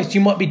 that almost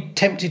you might be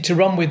tempted to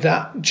run with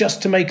that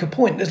just to make a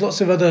point. There's lots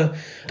of other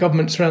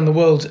governments around the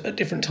world at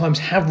different times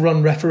have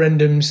run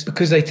referendums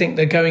because they think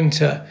they're going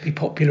to be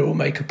popular or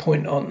make a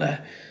point, aren't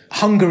there?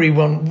 Hungary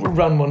run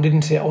one,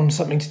 didn't it, on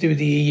something to do with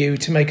the EU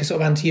to make a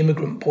sort of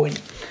anti-immigrant point.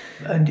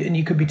 And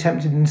you could be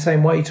tempted in the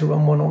same way to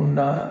run one on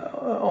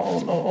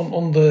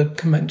the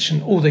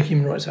Convention or the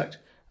Human Rights Act.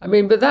 I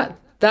mean, but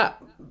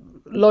that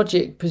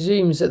logic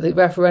presumes that the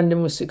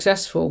referendum was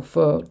successful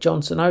for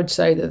Johnson. I would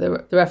say that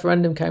the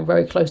referendum came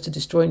very close to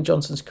destroying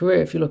Johnson's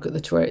career. If you look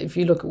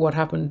at what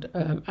happened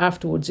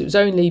afterwards, it was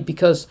only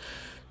because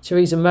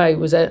Theresa May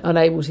was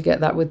unable to get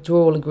that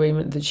withdrawal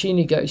agreement that she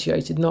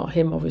negotiated, not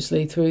him,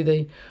 obviously, through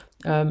the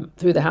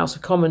House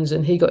of Commons,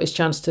 and he got his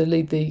chance to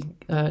lead the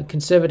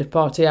Conservative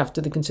Party after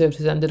the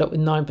Conservatives ended up with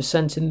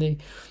 9% in the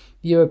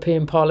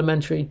European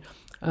parliamentary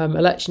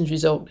elections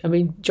result. I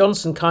mean,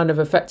 Johnson kind of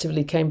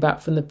effectively came back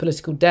from the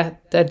political dead,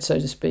 so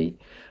to speak.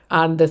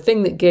 And the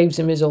thing that gives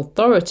him his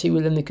authority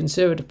within the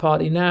Conservative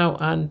Party now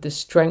and the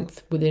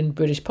strength within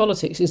British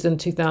politics is the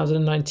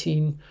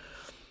 2019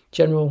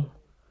 general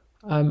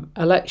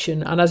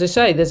election. And as I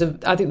say,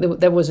 I think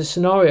there was a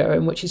scenario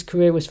in which his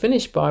career was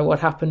finished by what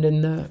happened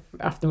in the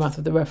aftermath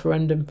of the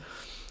referendum,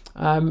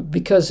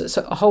 because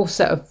a whole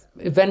set of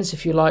events,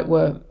 if you like,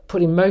 were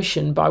put in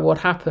motion by what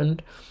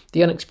happened.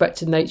 The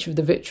unexpected nature of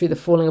the victory, the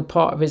falling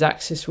apart of his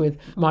axis with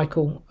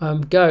Michael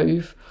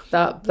Gove,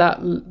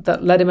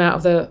 that led him out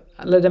of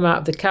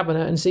the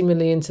cabinet and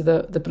seemingly into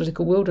the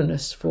political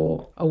wilderness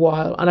for a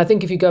while. And I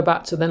think if you go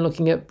back to then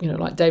looking at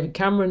like David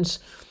Cameron's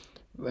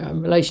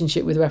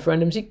relationship with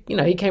referendums,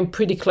 he came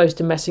pretty close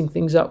to messing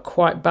things up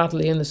quite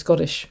badly in the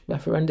Scottish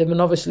referendum, and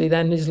obviously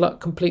then his luck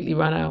completely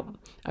ran out.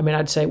 I mean,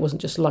 I'd say it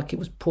wasn't just luck, it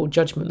was poor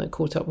judgment that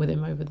caught up with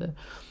him over the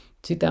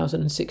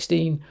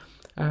 2016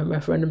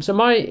 referendum. So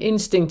my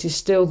instinct is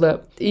still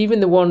that even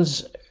the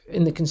ones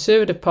in the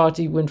Conservative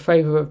Party who were in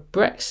favour of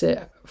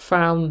Brexit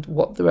found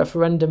what the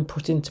referendum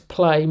put into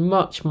play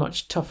much,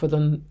 much tougher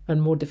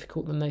and more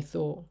difficult than they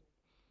thought.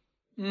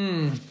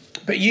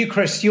 But you,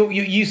 Chris,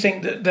 you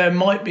think that there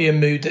might be a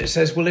mood that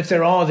says, well, if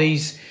there are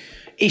these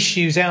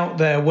issues out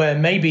there where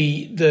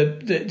maybe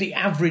the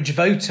average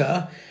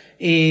voter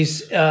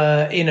is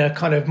in a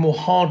kind of more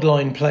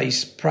hardline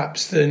place,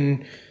 perhaps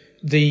than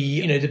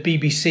the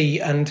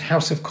BBC and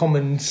House of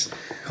Commons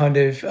kind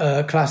of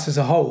class as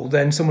a whole,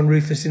 then someone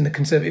ruthless in the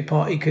Conservative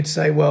Party could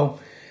say, well,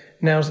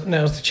 now's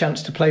the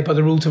chance to play by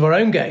the rules of our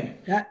own game.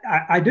 Yeah,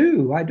 I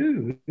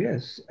do,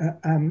 yes.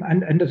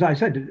 And as I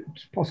said,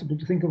 it's possible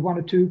to think of one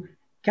or two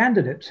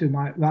candidates who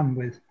might run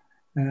with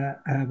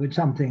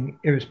something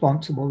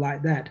irresponsible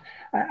like that.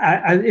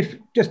 If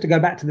just to go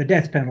back to the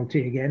death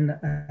penalty again,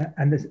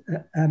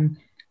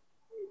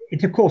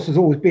 it of course has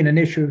always been an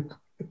issue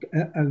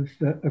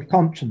of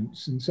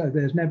conscience, and so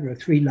there's never a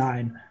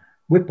three-line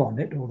whip on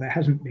it, or there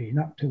hasn't been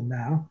up till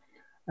now.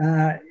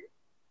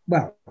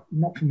 Well,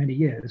 not for many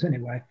years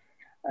anyway.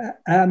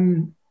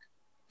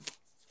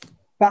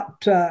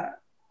 But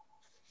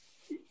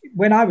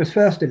when I was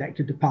first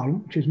elected to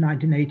Parliament, which was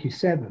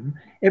 1987,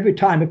 every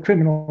time a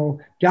Criminal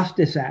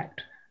Justice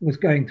Act was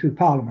going through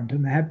Parliament,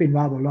 and there have been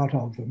rather a lot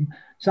of them,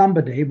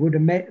 somebody would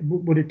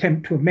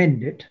attempt to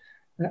amend it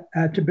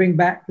to bring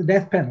back the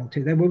death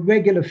penalty. There were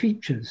regular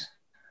features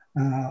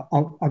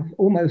of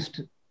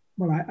almost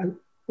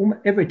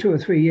every 2 or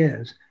 3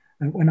 years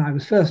when I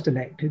was first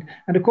elected.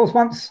 And of course,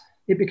 once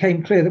it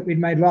became clear that we'd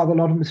made rather a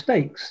lot of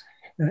mistakes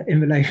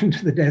in relation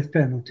to the death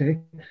penalty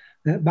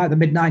by the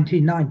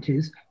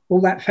mid-1990s,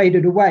 all that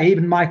faded away.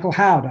 Even Michael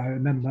Howard, I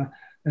remember,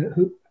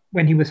 who,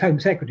 when he was Home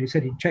Secretary,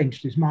 said he'd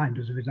changed his mind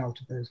as a result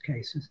of those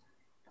cases.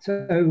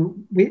 So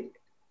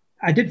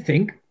I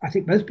think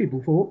most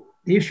people thought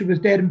the issue was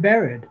dead and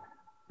buried,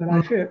 but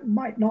I fear it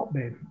might not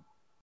be.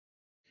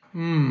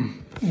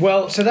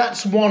 Well, so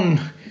that's one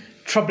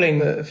troubling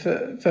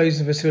for those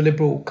of us who are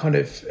liberal kind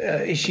of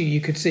issue you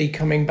could see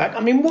coming back.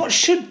 I mean, what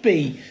should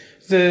be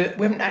we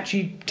haven't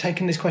actually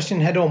taken this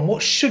question head on.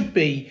 What should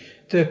be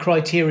the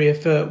criteria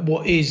for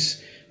what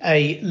is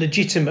a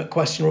legitimate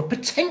question or a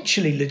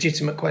potentially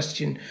legitimate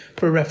question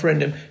for a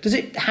referendum? Does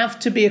it have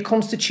to be a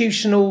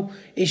constitutional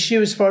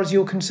issue as far as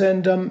you're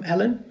concerned,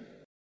 Helen?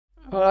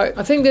 Well,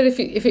 I think that if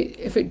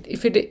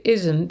it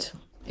isn't,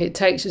 it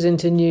takes us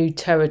into new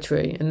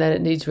territory, and then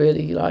it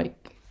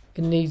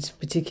needs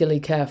particularly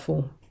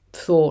careful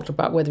thought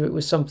about whether it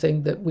was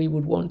something that we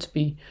would want to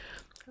be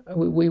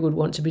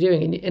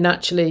doing. And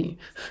actually,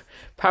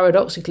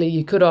 paradoxically,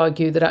 you could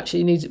argue that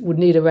actually would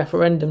need a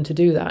referendum to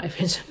do that.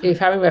 If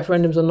having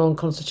referendums on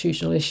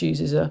non-constitutional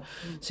issues is a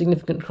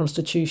significant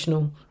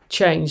constitutional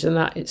change, then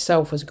that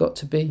itself has got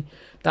to be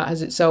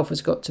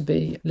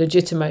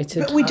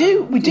legitimated. But we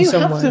do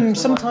have them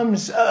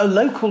sometimes at a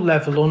local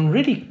level on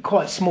really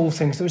quite small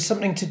things. There was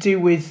something to do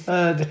with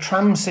the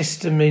tram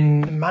system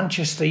in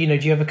Manchester. Do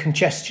you have a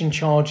congestion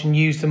charge and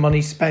use the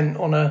money spent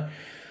on a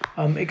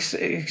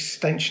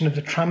extension of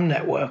the tram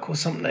network or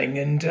something?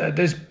 And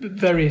there's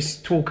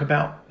various talk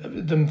about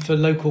them for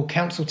local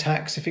council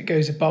tax if it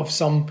goes above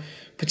some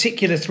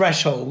particular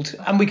threshold.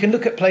 And we can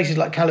look at places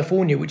like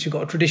California, which have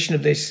got a tradition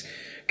of this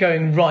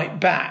going right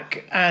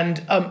back.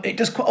 And it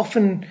does quite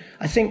often,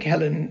 I think,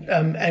 Helen,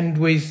 end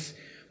with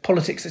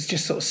politics that's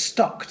just sort of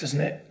stuck,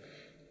 doesn't it?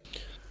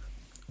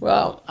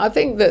 Well, I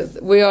think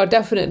that we are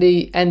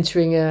definitely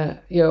entering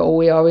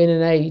we are in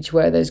an age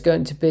where there's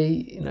going to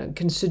be,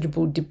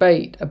 considerable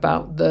debate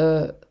about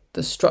the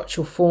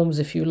structural forms,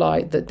 if you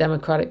like, that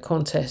democratic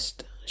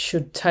contest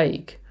should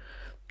take.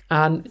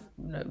 And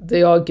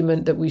the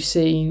argument that we've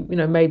seen,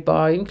 made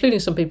by, including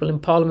some people in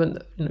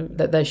Parliament,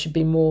 that there should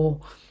be more,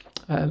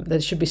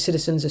 there should be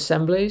citizens'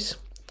 assemblies.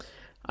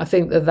 I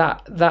think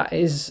that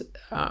is,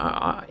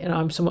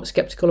 I'm somewhat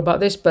sceptical about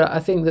this, but I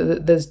think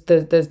that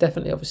there's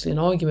definitely obviously an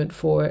argument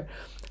for it,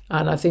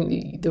 and I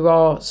think there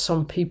are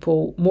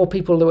more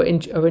people who are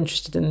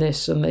interested in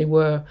this than they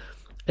were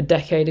a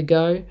decade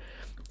ago,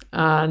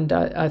 and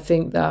I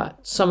think that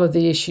some of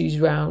the issues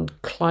around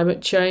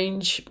climate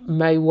change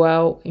may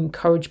well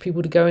encourage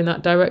people to go in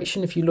that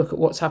direction. If you look at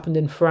what's happened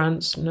in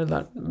France,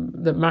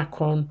 that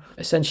Macron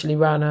essentially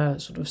ran a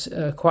sort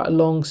of quite a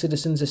long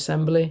citizens'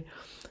 assembly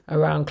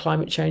around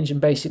climate change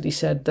and basically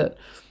said that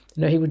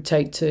he would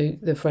take to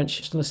the French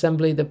National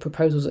Assembly the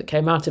proposals that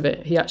came out of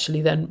it. He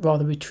actually then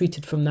rather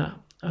retreated from that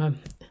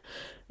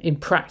in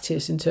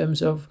practice in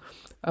terms of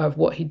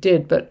what he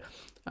did. But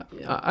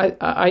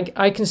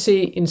I can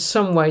see in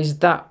some ways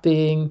that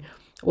being,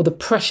 or the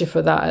pressure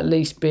for that at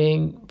least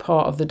being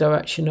part of the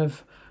direction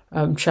of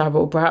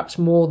travel, perhaps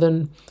more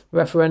than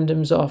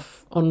referendums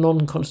on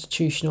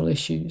non-constitutional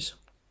issues.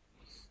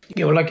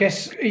 Yeah, well, I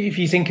guess if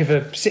you think of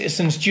a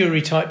citizen's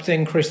jury type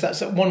thing, Chris,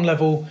 that's at one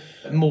level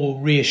more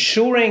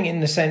reassuring in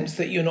the sense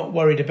that you're not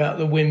worried about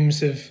the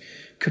whims of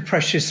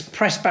capricious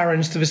press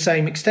barons to the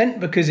same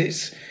extent, because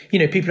it's,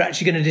 people are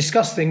actually going to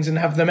discuss things and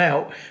have them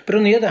out. But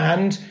on the other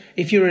hand,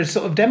 if you're a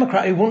sort of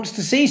Democrat who wants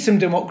to see some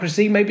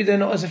democracy, maybe they're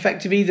not as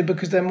effective either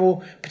because they're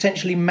more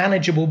potentially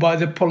manageable by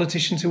the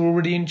politicians who are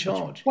already in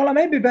charge. Well, I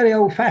may be very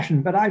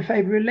old-fashioned, but I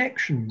favour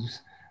elections.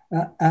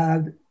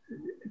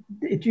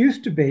 It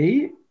used to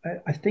be,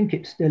 I think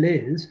it still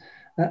is,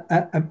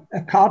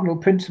 a cardinal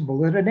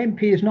principle that an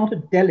MP is not a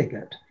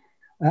delegate.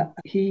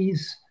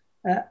 He's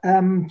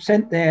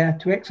sent there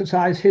to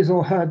exercise his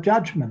or her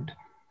judgment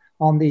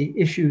on the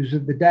issues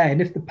of the day.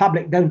 And if the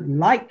public don't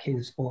like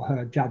his or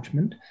her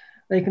judgment,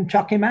 they can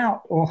chuck him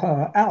out or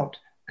her out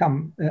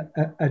come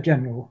a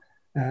general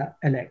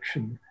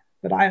election.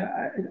 But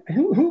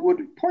who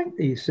would appoint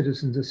these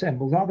citizens'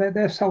 assemblies?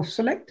 They're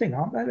self-selecting,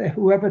 aren't they? They're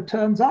whoever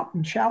turns up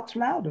and shouts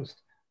loudest.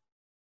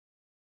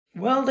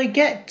 Well, they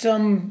get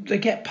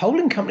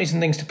polling companies and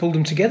things to pull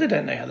them together,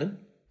 don't they, Helen?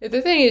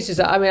 The thing is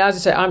that, as I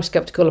say, I'm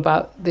sceptical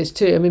about this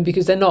too.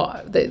 Because they're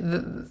not.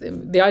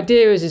 The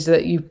idea is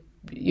that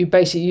you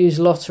basically use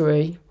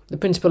lottery, the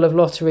principle of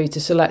lottery,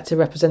 to select a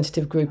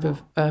representative group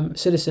of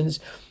citizens,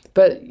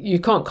 but you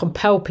can't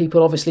compel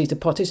people, obviously, to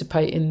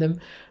participate in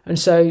them, and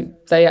so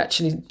they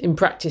actually, in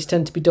practice,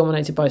 tend to be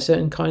dominated by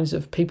certain kinds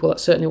of people.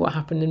 That's certainly what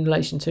happened in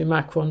relation to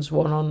Macron's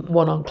one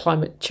on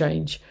climate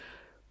change.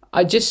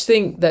 I just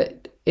think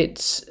that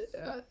it's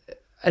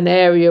an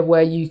area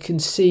where you can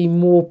see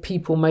more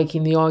people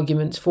making the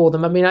arguments for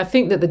them. I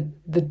think that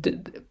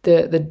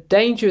the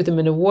danger of them,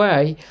 in a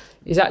way,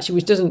 is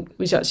actually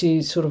which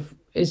actually sort of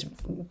is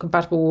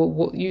compatible with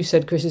what you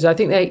said, Chris. Is I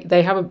think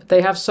they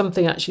have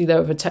something actually there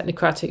of a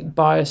technocratic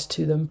bias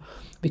to them,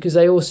 because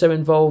they also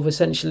involve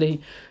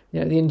essentially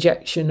the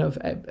injection of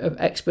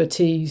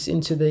expertise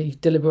into the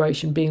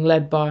deliberation, being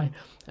led by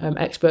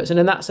experts. And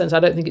in that sense, I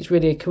don't think it's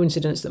really a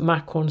coincidence that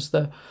Macron's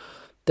the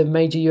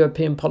major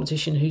European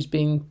politician who's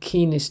been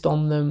keenest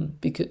on them,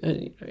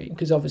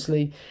 because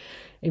obviously,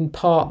 in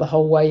part, the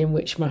whole way in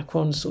which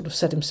Macron sort of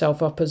set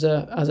himself up as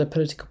a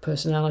political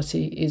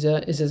personality is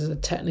as a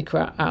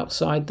technocrat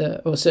outside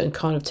or a certain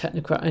kind of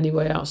technocrat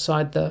anyway,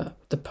 outside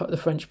the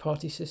French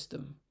party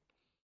system.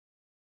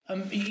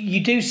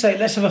 You do say,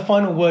 let's have a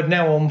final word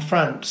now on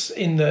France.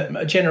 In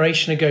a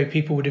generation ago,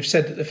 people would have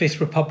said that the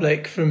Fifth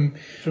Republic from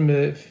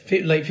the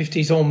late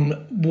 50s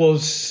on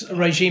was a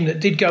regime that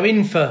did go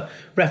in for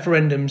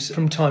referendums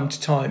from time to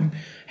time,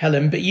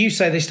 Helen, but you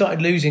say they started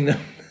losing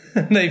them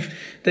and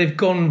they've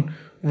gone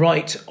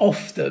right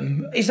off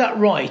them. Is that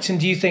right? And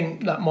do you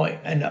think that might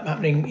end up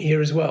happening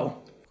here as well?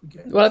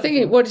 Well, I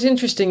think what is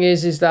interesting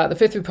is that the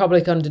Fifth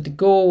Republic under de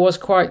Gaulle was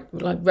quite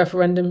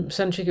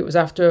referendum-centric. It was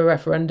after a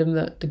referendum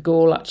that de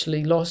Gaulle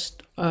actually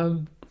lost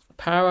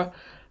power.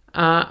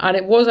 And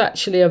it was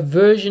actually a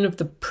version of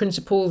the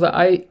principle that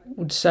I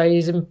would say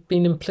has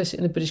been implicit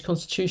in the British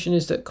Constitution,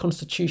 is that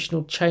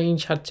constitutional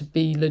change had to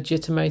be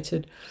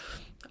legitimated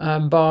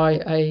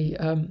by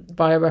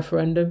a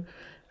referendum.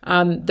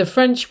 And the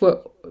French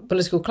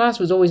political class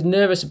was always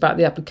nervous about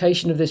the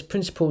application of this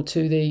principle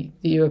to the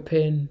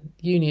European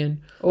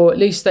Union, or at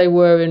least they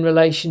were in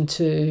relation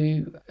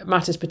to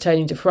matters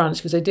pertaining to France,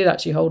 because they did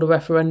actually hold a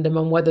referendum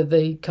on whether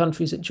the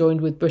countries that joined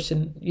with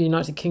Britain,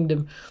 United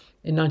Kingdom,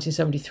 in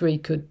 1973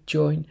 could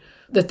join.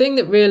 The thing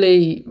that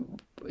really,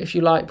 if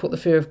you like, put the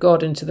fear of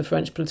God into the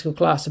French political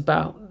class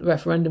about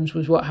referendums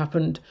was what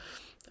happened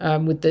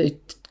with the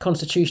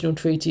constitutional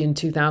treaty in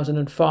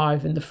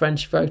 2005, and the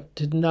French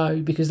voted no,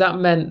 because that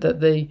meant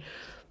that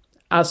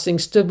as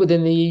things stood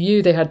within the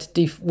EU, they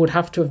would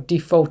have to have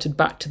defaulted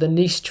back to the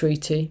Nice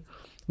Treaty,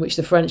 which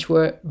the French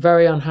were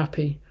very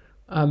unhappy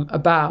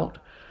about,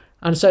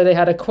 and so they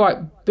had a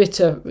quite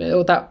bitter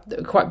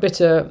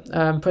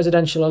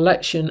presidential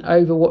election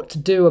over what to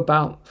do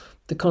about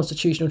the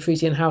constitutional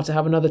treaty and how to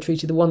have another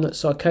treaty, the one that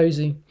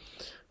Sarkozy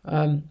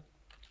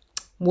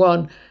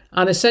won.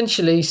 And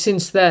essentially,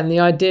 since then, the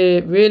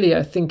idea really,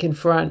 I think, in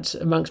France,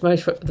 amongst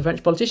most of the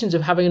French politicians,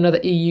 of having another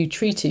EU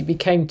treaty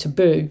became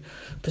taboo,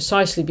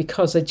 precisely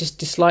because they just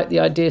disliked the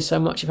idea so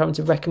much of having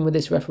to reckon with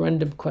this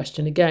referendum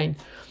question again.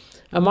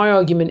 And my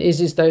argument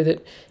is though,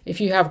 that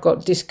if you have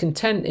got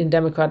discontent in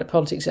democratic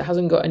politics, it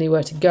hasn't got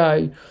anywhere to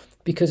go,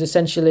 because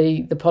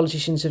essentially the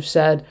politicians have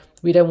said,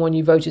 we don't want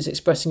you voters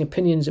expressing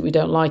opinions that we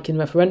don't like in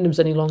referendums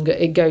any longer.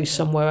 It goes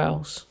somewhere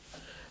else.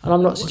 And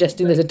I'm not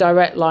suggesting there's a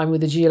direct line with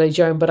the Gilets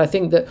jaunes, but I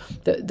think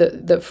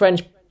that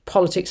French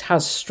politics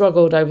has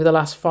struggled over the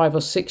last 5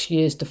 or 6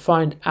 years to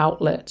find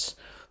outlets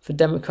for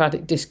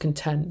democratic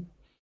discontent.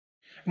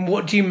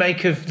 What do you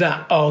make of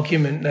that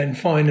argument then,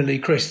 finally,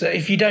 Chris, that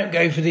if you don't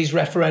go for these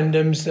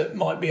referendums that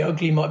might be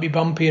ugly, might be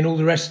bumpy and all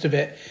the rest of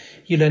it,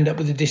 you'll end up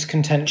with the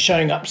discontent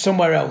showing up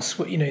somewhere else,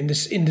 in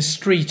the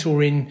street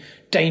or in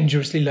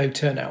dangerously low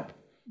turnout?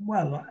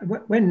 Well,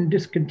 when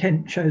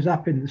discontent shows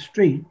up in the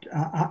street,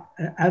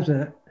 as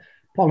a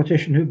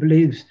politician who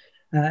believes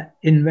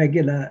in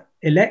regular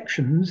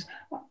elections,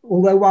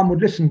 although one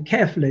would listen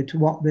carefully to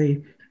what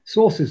the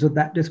sources of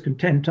that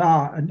discontent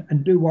are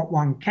and do what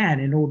one can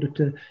in order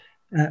to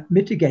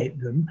mitigate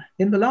them,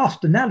 in the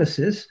last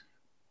analysis,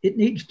 it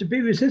needs to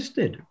be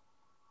resisted.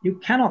 You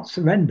cannot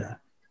surrender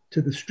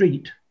to the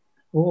street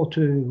or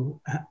to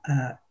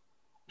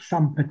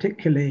some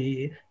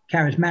particularly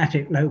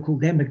charismatic local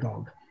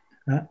demagogue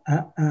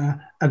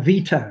a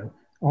veto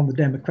on the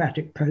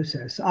democratic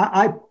process.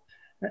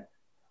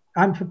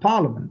 I'm for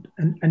Parliament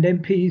and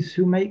MPs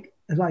who make,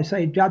 as I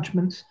say,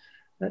 judgments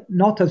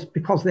not as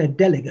because they're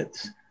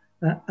delegates,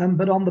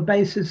 but on the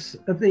basis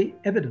of the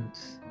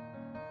evidence.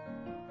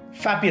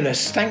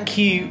 Fabulous. Thank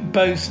you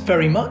both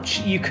very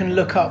much. You can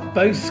look up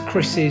both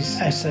Chris's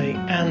essay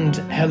and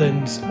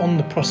Helen's on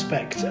the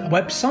Prospect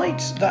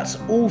website. That's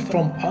all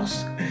from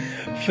us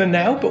for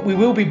now, but we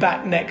will be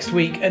back next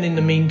week. And in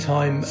the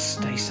meantime,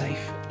 stay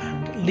safe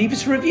and leave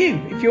us a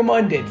review if you're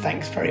minded.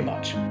 Thanks very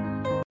much.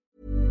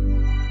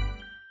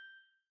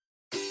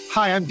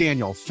 Hi, I'm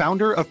Daniel,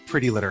 founder of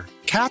Pretty Litter.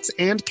 Cats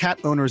and cat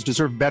owners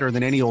deserve better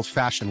than any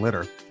old-fashioned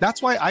litter.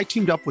 That's why I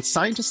teamed up with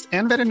scientists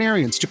and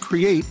veterinarians to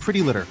create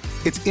Pretty Litter.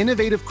 Its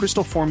innovative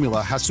crystal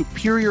formula has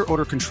superior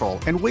odor control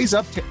and weighs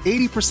up to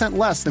 80%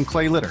 less than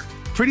clay litter.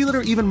 Pretty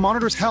Litter even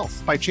monitors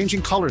health by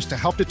changing colors to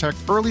help detect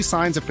early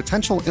signs of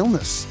potential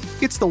illness.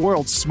 It's the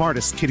world's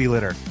smartest kitty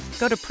litter.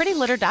 Go to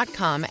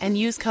prettylitter.com and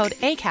use code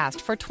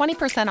ACAST for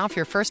 20% off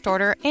your first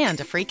order and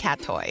a free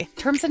cat toy.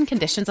 Terms and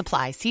conditions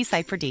apply. See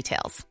site for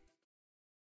details.